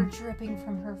water dripping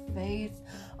from her face.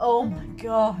 Oh my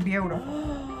god.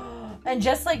 Beautiful. And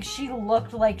just like she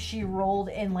looked like she rolled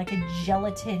in like a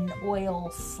gelatin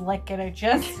oil slick, and it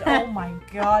just, oh my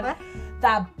god.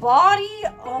 That body,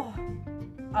 oh,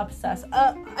 obsessed.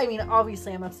 I mean,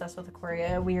 obviously I'm obsessed with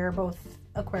Aquaria. We are both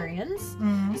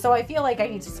Aquarians. So I feel like I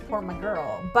need to support my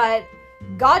girl. But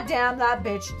goddamn, that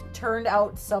bitch turned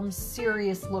out some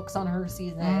serious looks on her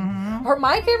season.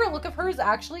 My favorite look of hers,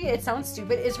 actually, it sounds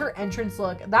stupid, is her entrance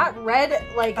look. That red,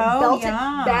 like, belted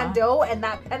bandeau and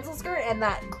that pencil skirt and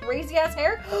that crazy ass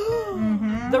hair.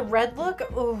 The red look,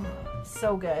 oh,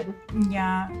 so good.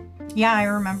 Yeah. Yeah, I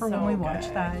remember when So we watched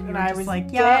good. that. You And were I just was like,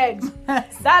 yeah.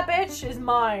 That bitch is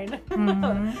mine.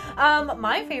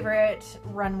 My favorite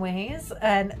runways,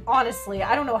 and honestly,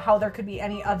 I don't know how there could be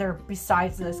any other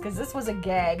besides this, because this was a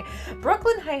gag.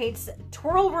 Brooklyn Heights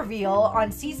twirl reveal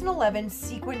on season 11,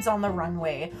 sequence on the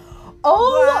runway.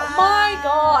 Oh Wow. my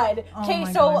god. Oh Okay,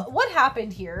 my so God. what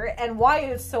happened here and why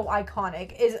it's so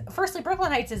iconic is, firstly,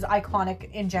 Brooklyn Heights is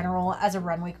iconic in general as a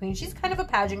runway queen. She's kind of a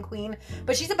pageant queen,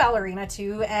 but she's a ballerina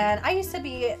too, and I used to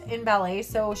be in ballet,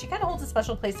 so she kind of holds a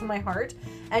special place in my heart,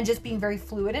 and just being very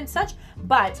fluid and such.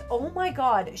 But oh my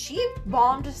god, she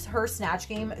bombed her snatch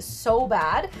game so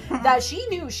bad that she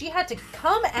knew she had to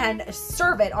come and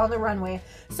serve it on the runway.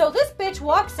 So this bitch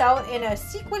walks out in a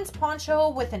sequins poncho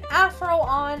with an afro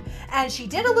on, and she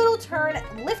did a little turn,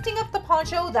 lifting up the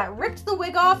poncho that ripped the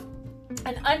wig off.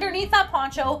 And underneath that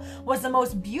poncho was the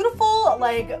most beautiful,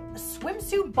 like,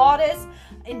 swimsuit bodice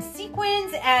in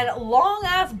sequins and long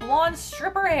ass blonde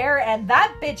stripper hair, and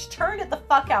that bitch turned it the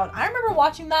fuck out. I remember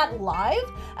watching that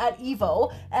live at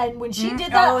Evo, and when she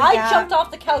did that, I jumped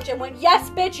off the couch and went, yes,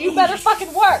 bitch, you better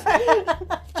fucking work.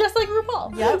 Just like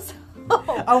RuPaul. Yep.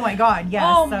 Oh my god, yes.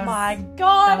 Oh my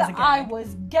god, I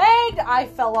was gagged. I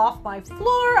fell off my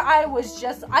floor. I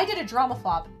did a drama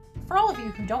flop. For all of you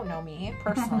who don't know me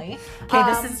personally. Okay,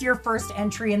 this is your first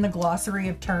entry in the glossary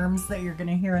of terms that you're going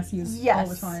to hear us use all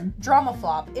the time. Drama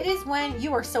flop. It is when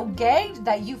you are so gagged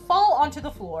that you fall onto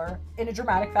the floor in a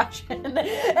dramatic fashion.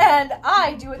 And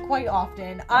I do it quite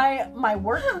often. My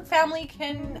work family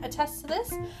can attest to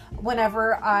this.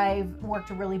 Whenever I've worked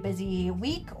a really busy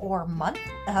week or month,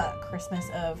 Christmas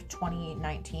of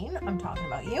 2019, I'm talking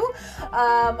about you,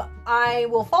 I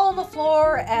will fall on the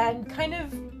floor and kind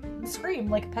of scream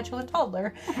like a petulant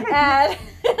toddler, and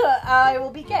I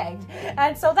will be gagged.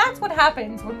 And so that's what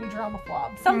happens when we drama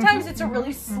flop. Sometimes it's a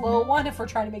really slow one if we're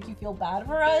trying to make you feel bad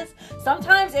for us.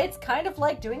 Sometimes it's kind of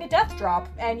like doing a death drop,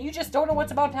 and you just don't know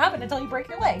what's about to happen until you break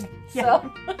your leg.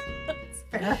 So,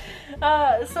 fair.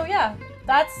 So yeah,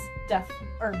 that's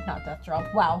not death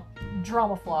drop. Wow,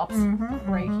 drama flops.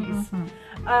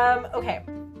 Okay.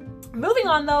 Moving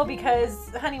on though,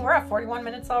 because honey, we're at 41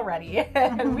 minutes already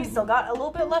and we still got a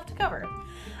little bit left to cover.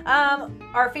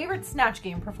 Our favorite Snatch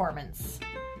Game performance.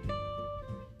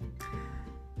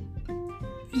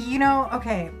 You know,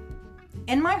 okay,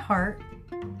 in my heart,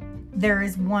 there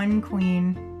is one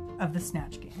queen of the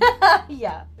Snatch Game.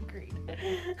 Yeah, agreed.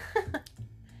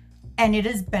 And it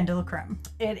is Ben de la Creme.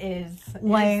 It is.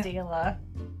 Like, Dela.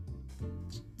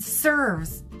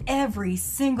 Serves every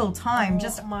single time.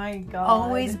 Oh my god.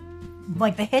 Always,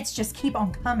 like, the hits just keep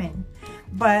on coming.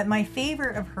 But my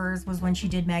favorite of hers was when she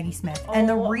did Maggie Smith. And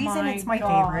the reason it's my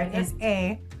favorite is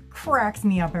cracks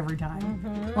me up every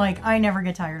time. Like, I never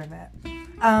get tired of it.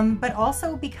 But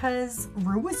also because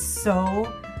Rue was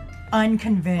so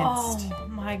unconvinced. Oh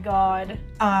my god.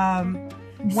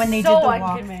 When they did the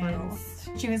walkthrough.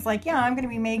 She was like, yeah, I'm going to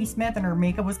be Maggie Smith, and her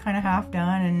makeup was kind of half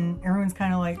done, and everyone's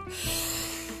kind of like...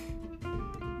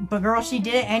 But girl, she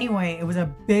did it anyway. It was a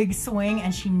big swing,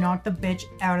 and she knocked the bitch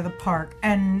out of the park.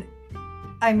 And,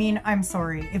 I mean, I'm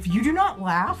sorry. If you do not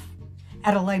laugh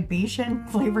at a libation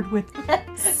flavored with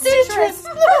citrus,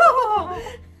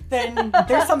 then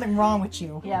there's something wrong with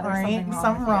you. Yeah, there's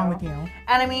something wrong with you.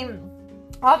 And I mean...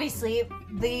 Obviously,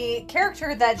 the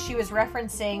character that she was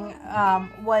referencing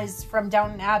was from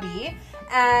Downton Abbey.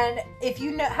 And if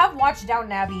you have watched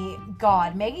Downton Abbey,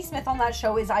 God, Maggie Smith on that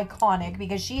show is iconic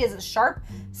because she is a sharp,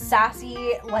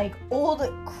 sassy, like, old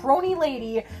crony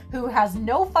lady who has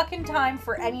no fucking time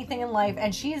for anything in life,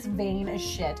 and she is vain as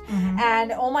shit.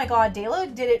 And oh my god, Dela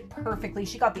did it perfectly.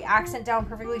 She got the accent down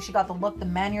perfectly. She got the look, the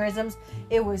mannerisms.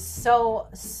 It was so,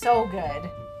 so good.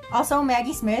 Also,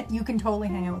 Maggie Smith, you can totally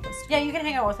hang out with us too. Yeah, you can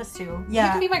hang out with us too. Yeah.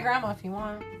 You can be my grandma if you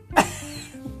want.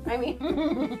 I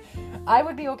mean, I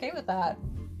would be okay with that.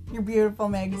 You're beautiful,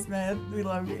 Maggie Smith. We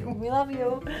love you. We love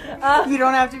you. You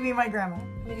don't have to be my grandma.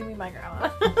 You can be my grandma.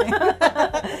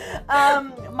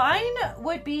 Mine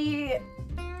would be...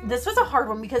 This was a hard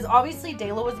one because obviously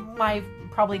Dela was my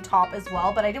probably top as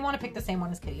well, but I didn't want to pick the same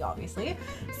one as Kitty, obviously.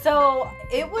 So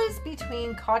it was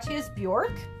between Katya's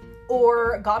Bjork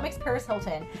or Gottmik's Paris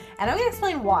Hilton, and I'm going to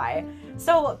explain why.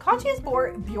 So Katya's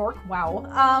Bjork,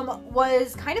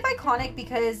 was kind of iconic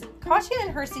because Katya in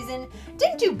her season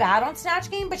didn't do bad on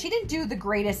Snatch Game, but she didn't do the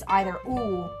greatest either.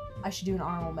 Ooh, I should do an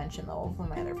honorable mention though of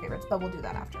one of my other favorites, but we'll do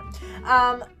that after.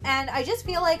 And I just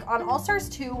feel like on All Stars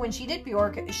 2, when she did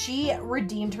Bjork, she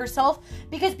redeemed herself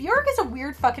because Bjork is a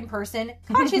weird fucking person.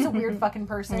 Katya's a weird fucking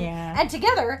person. Yeah. And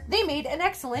together, they made an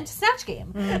excellent Snatch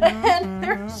Game. And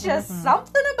there's just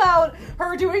something about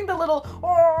her doing the little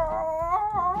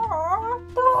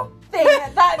thing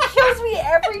that kills me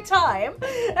every time.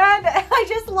 And I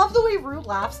just love the way Rue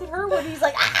laughs at her when he's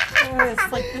like,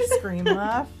 it's like the scream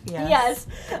laugh. Yes.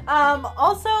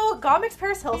 Also, Gottmik's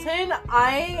Paris Hilton,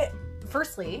 I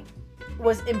firstly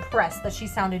was impressed that she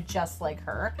sounded just like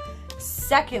her.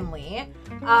 Secondly,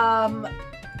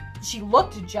 she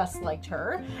looked just like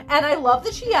her. And I love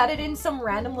that she added in some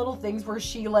random little things where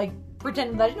she like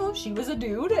pretended that, you know, she was a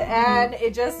dude, and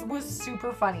it just was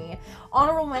super funny.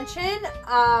 Honorable mention,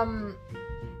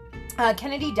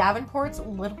 Kennedy Davenport's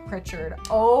Little Pritchard.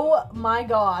 Oh my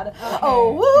god. Okay.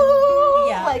 Oh, woo!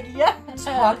 Yeah. Like, yeah.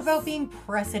 Talk about being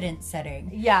precedent setting.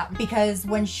 Yeah. Because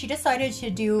when she decided to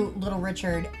do Little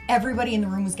Richard, everybody in the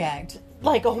room was gagged.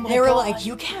 Like, oh my god. They were like,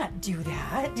 you can't do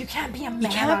that. You can't be a man. You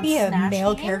can't on be a Snatch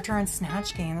male Game. character on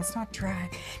Snatch Game. That's not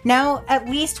drag. Now, at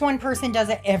least one person does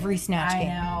it every Snatch I Game.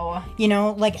 know. You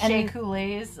know, like, Shea and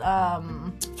Coulee's,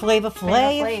 Flava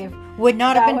Flav would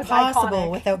not That have been was possible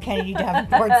iconic. without Kennedy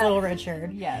Davenport's Little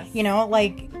Richard. Yes. You know,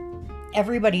 like,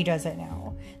 everybody does it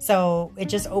now. So it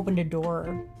just opened a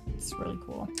door. It's really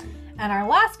cool. And our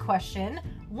last question,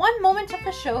 one moment of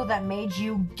the show that made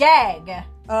you gag.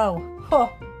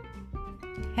 Oh.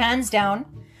 Hands down,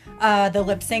 the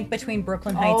lip sync between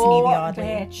Brooklyn Heights and Evie Oddly.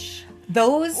 Bitch.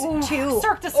 Those two.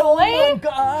 Cirque du Oh Soleil. my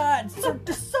god. Cirque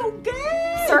du so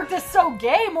gay. Cirque du so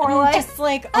gay, more like. Just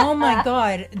like, oh my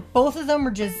god. Both of them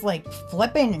were just like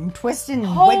flipping and twisting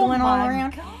and Oh wiggling all my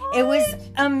around. God. It was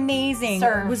amazing.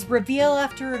 Sir. It was reveal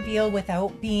after reveal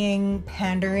without being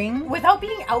pandering. Without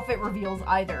being outfit reveals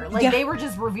either. Like, Yeah. they were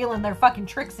just revealing their fucking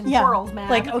tricks and twirls, man.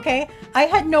 Like, okay, I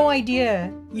had no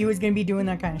idea you was gonna be doing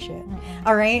that kind of shit.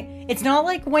 All right, it's not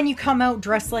like when you come out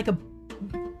dressed like a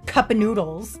cup of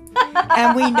noodles,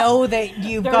 and we know that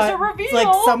you've There's got a reveal.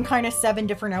 like some kind of 7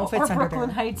 different outfits or under Brooklyn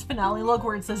there. Heights finale look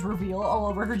where it says reveal all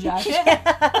over her jacket.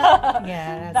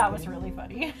 Yeah, That was really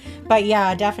funny. But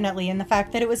yeah, definitely, and the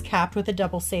fact that it was capped with a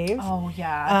double save. Oh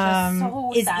yeah, just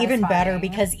so is even better satisfying.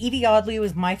 because Evie Oddly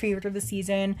was my favorite of the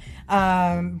season.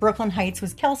 Brooklyn Heights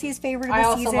was Kelsey's favorite of I the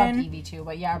also season. loved Evie too,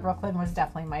 but yeah, Brooklyn was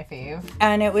definitely my fave.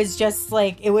 And it was just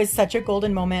like, it was such a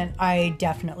golden moment. I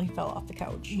definitely fell off the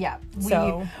couch. Yeah,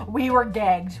 So- we were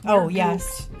gagged. We Oh, were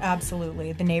yes,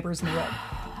 absolutely. The neighbors knew it.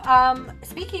 gooped.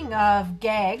 Speaking of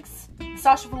gags,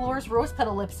 Sasha Velour's Rose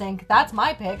Petal lip sync. That's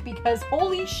my pick because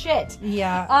holy shit.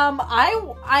 Yeah.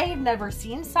 I had never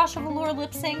seen Sasha Velour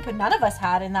lip sync. None of us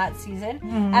had in that season,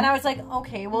 and I was like,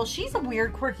 okay, well, she's a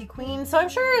weird, quirky queen, so I'm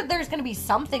sure there's gonna be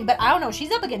something. But I don't know.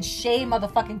 She's up against Shea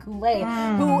motherfucking Coulee,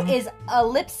 who is a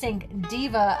lip sync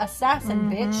diva, assassin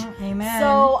bitch. Amen.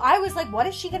 So I was like, what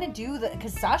is she gonna do?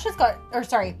 Because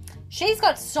Shay's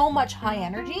got so much high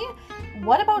energy.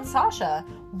 What about Sasha?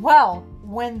 Well,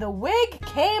 when the wig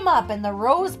came up and the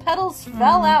rose petals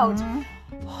fell out,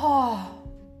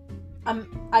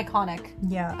 iconic.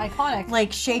 Yeah. Iconic.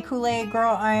 Like, Shea Coulee,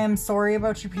 girl, I am sorry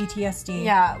about your PTSD.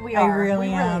 Yeah, we I are. really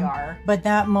we am. really are. But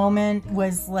that moment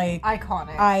was like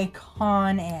Iconic.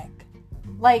 iconic.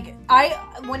 Like,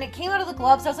 when it came out of the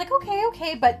gloves, I was like,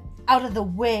 okay, but out of the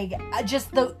wig,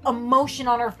 just the emotion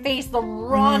on her face, the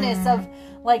rawness of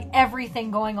like everything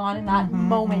going on in that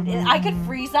moment. I could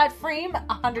freeze that frame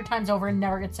 100 times over and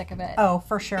never get sick of it. Oh,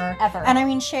 for sure. Ever. And I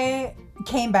mean, Shea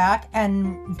came back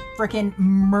and freaking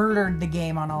murdered the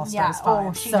game on All Stars 5.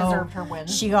 Oh, she So deserved her win.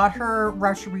 She got her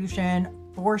retribution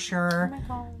for Oh sure. my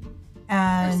god. Our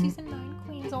And season 9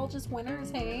 queens all just winners,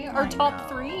 hey? Our top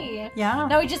 3. yeah.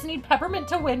 Now we just need Peppermint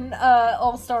to win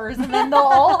All Stars, and then they'll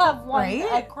all have one Right?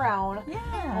 a crown.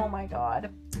 Yeah. Oh my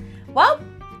god. Well,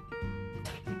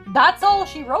 that's all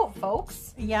she wrote,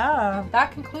 folks. Yeah.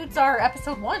 That concludes our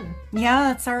episode 1. Yeah,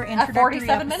 that's our introductory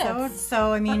 47 episode. minutes.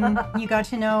 So, I mean, you got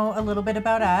to know a little bit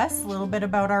about us, a little bit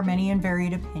about our many and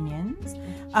varied opinions.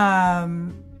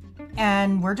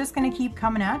 And we're just going to keep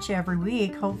coming at you every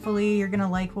week. Hopefully, you're going to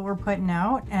like what we're putting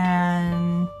out,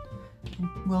 and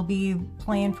we'll be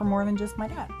playing for more than just my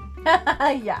dad.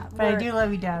 Yeah. But I do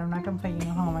love you, Dad. I'm not going to put you in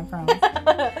home, I promise.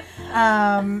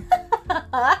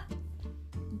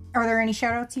 Are there any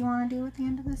shout outs you want to do at the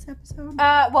end of this episode?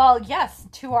 Well, yes,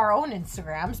 to our own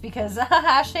Instagrams because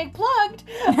hashtag plugged.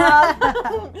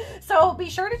 So be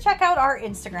sure to check out our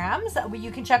Instagrams. You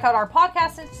can check out our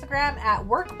podcast Instagram at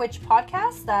Workwitch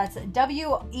Podcast. That's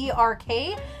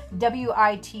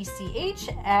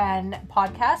WERKWITCH and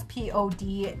podcast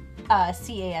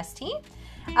PODCAST.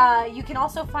 You can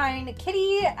also find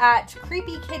Kitty at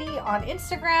Creepy Kitty on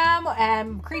Instagram,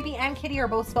 and Creepy and Kitty are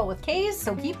both spelled with K's,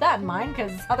 so keep that in mind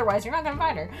because otherwise you're not going to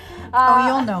find her.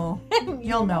 You'll know.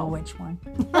 You'll know which one.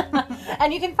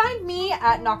 And you can find me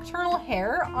at Nocturnal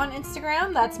Hair on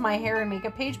Instagram. That's my hair and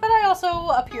makeup page, but I also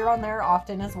appear on there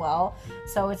often as well,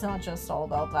 so it's not just all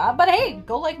about that. But hey,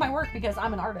 go like my work because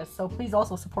I'm an artist, so please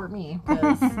also support me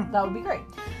because that would be great.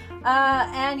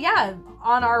 And yeah,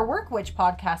 on our Workwitch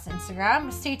Podcast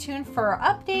Instagram, stay tuned for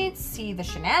updates, see the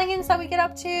shenanigans that we get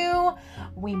up to.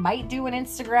 We might do an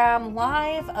Instagram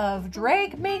live of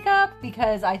drag makeup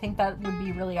because I think that would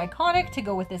be really iconic to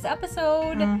go with this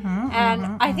episode.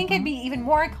 I think it'd be even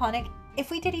more iconic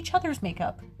if we did each other's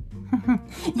makeup.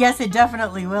 Yes, it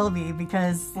definitely will be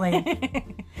because,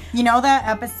 like, you know that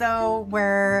episode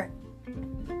where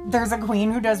there's a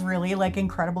queen who does really like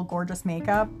incredible, gorgeous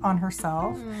makeup on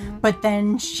herself, but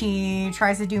then she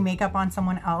tries to do makeup on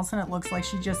someone else and it looks like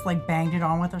she just like banged it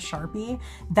on with a Sharpie.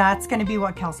 That's going to be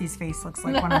what Kelsey's face looks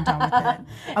like when I'm done with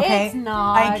it. Okay. It's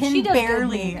not. I She does good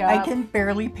makeup. I can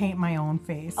barely paint my own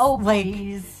face. Oh, like,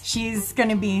 please. she's going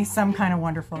to be some kind of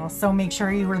wonderful. So make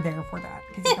sure you were there for that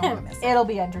because you don't want to miss it. It'll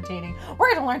be entertaining. We're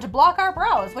going to learn to block our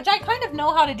brows, which I kind of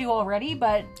know how to do already,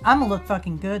 but I'm going to look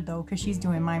fucking good though because she's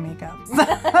doing my makeup.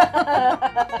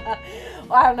 I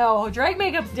don't know. Drag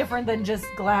makeup's different than just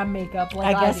glam makeup.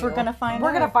 Like I guess do. we're gonna find We're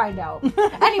out. gonna find out.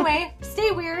 Anyway,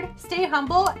 stay weird, stay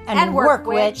humble, And work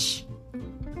witch.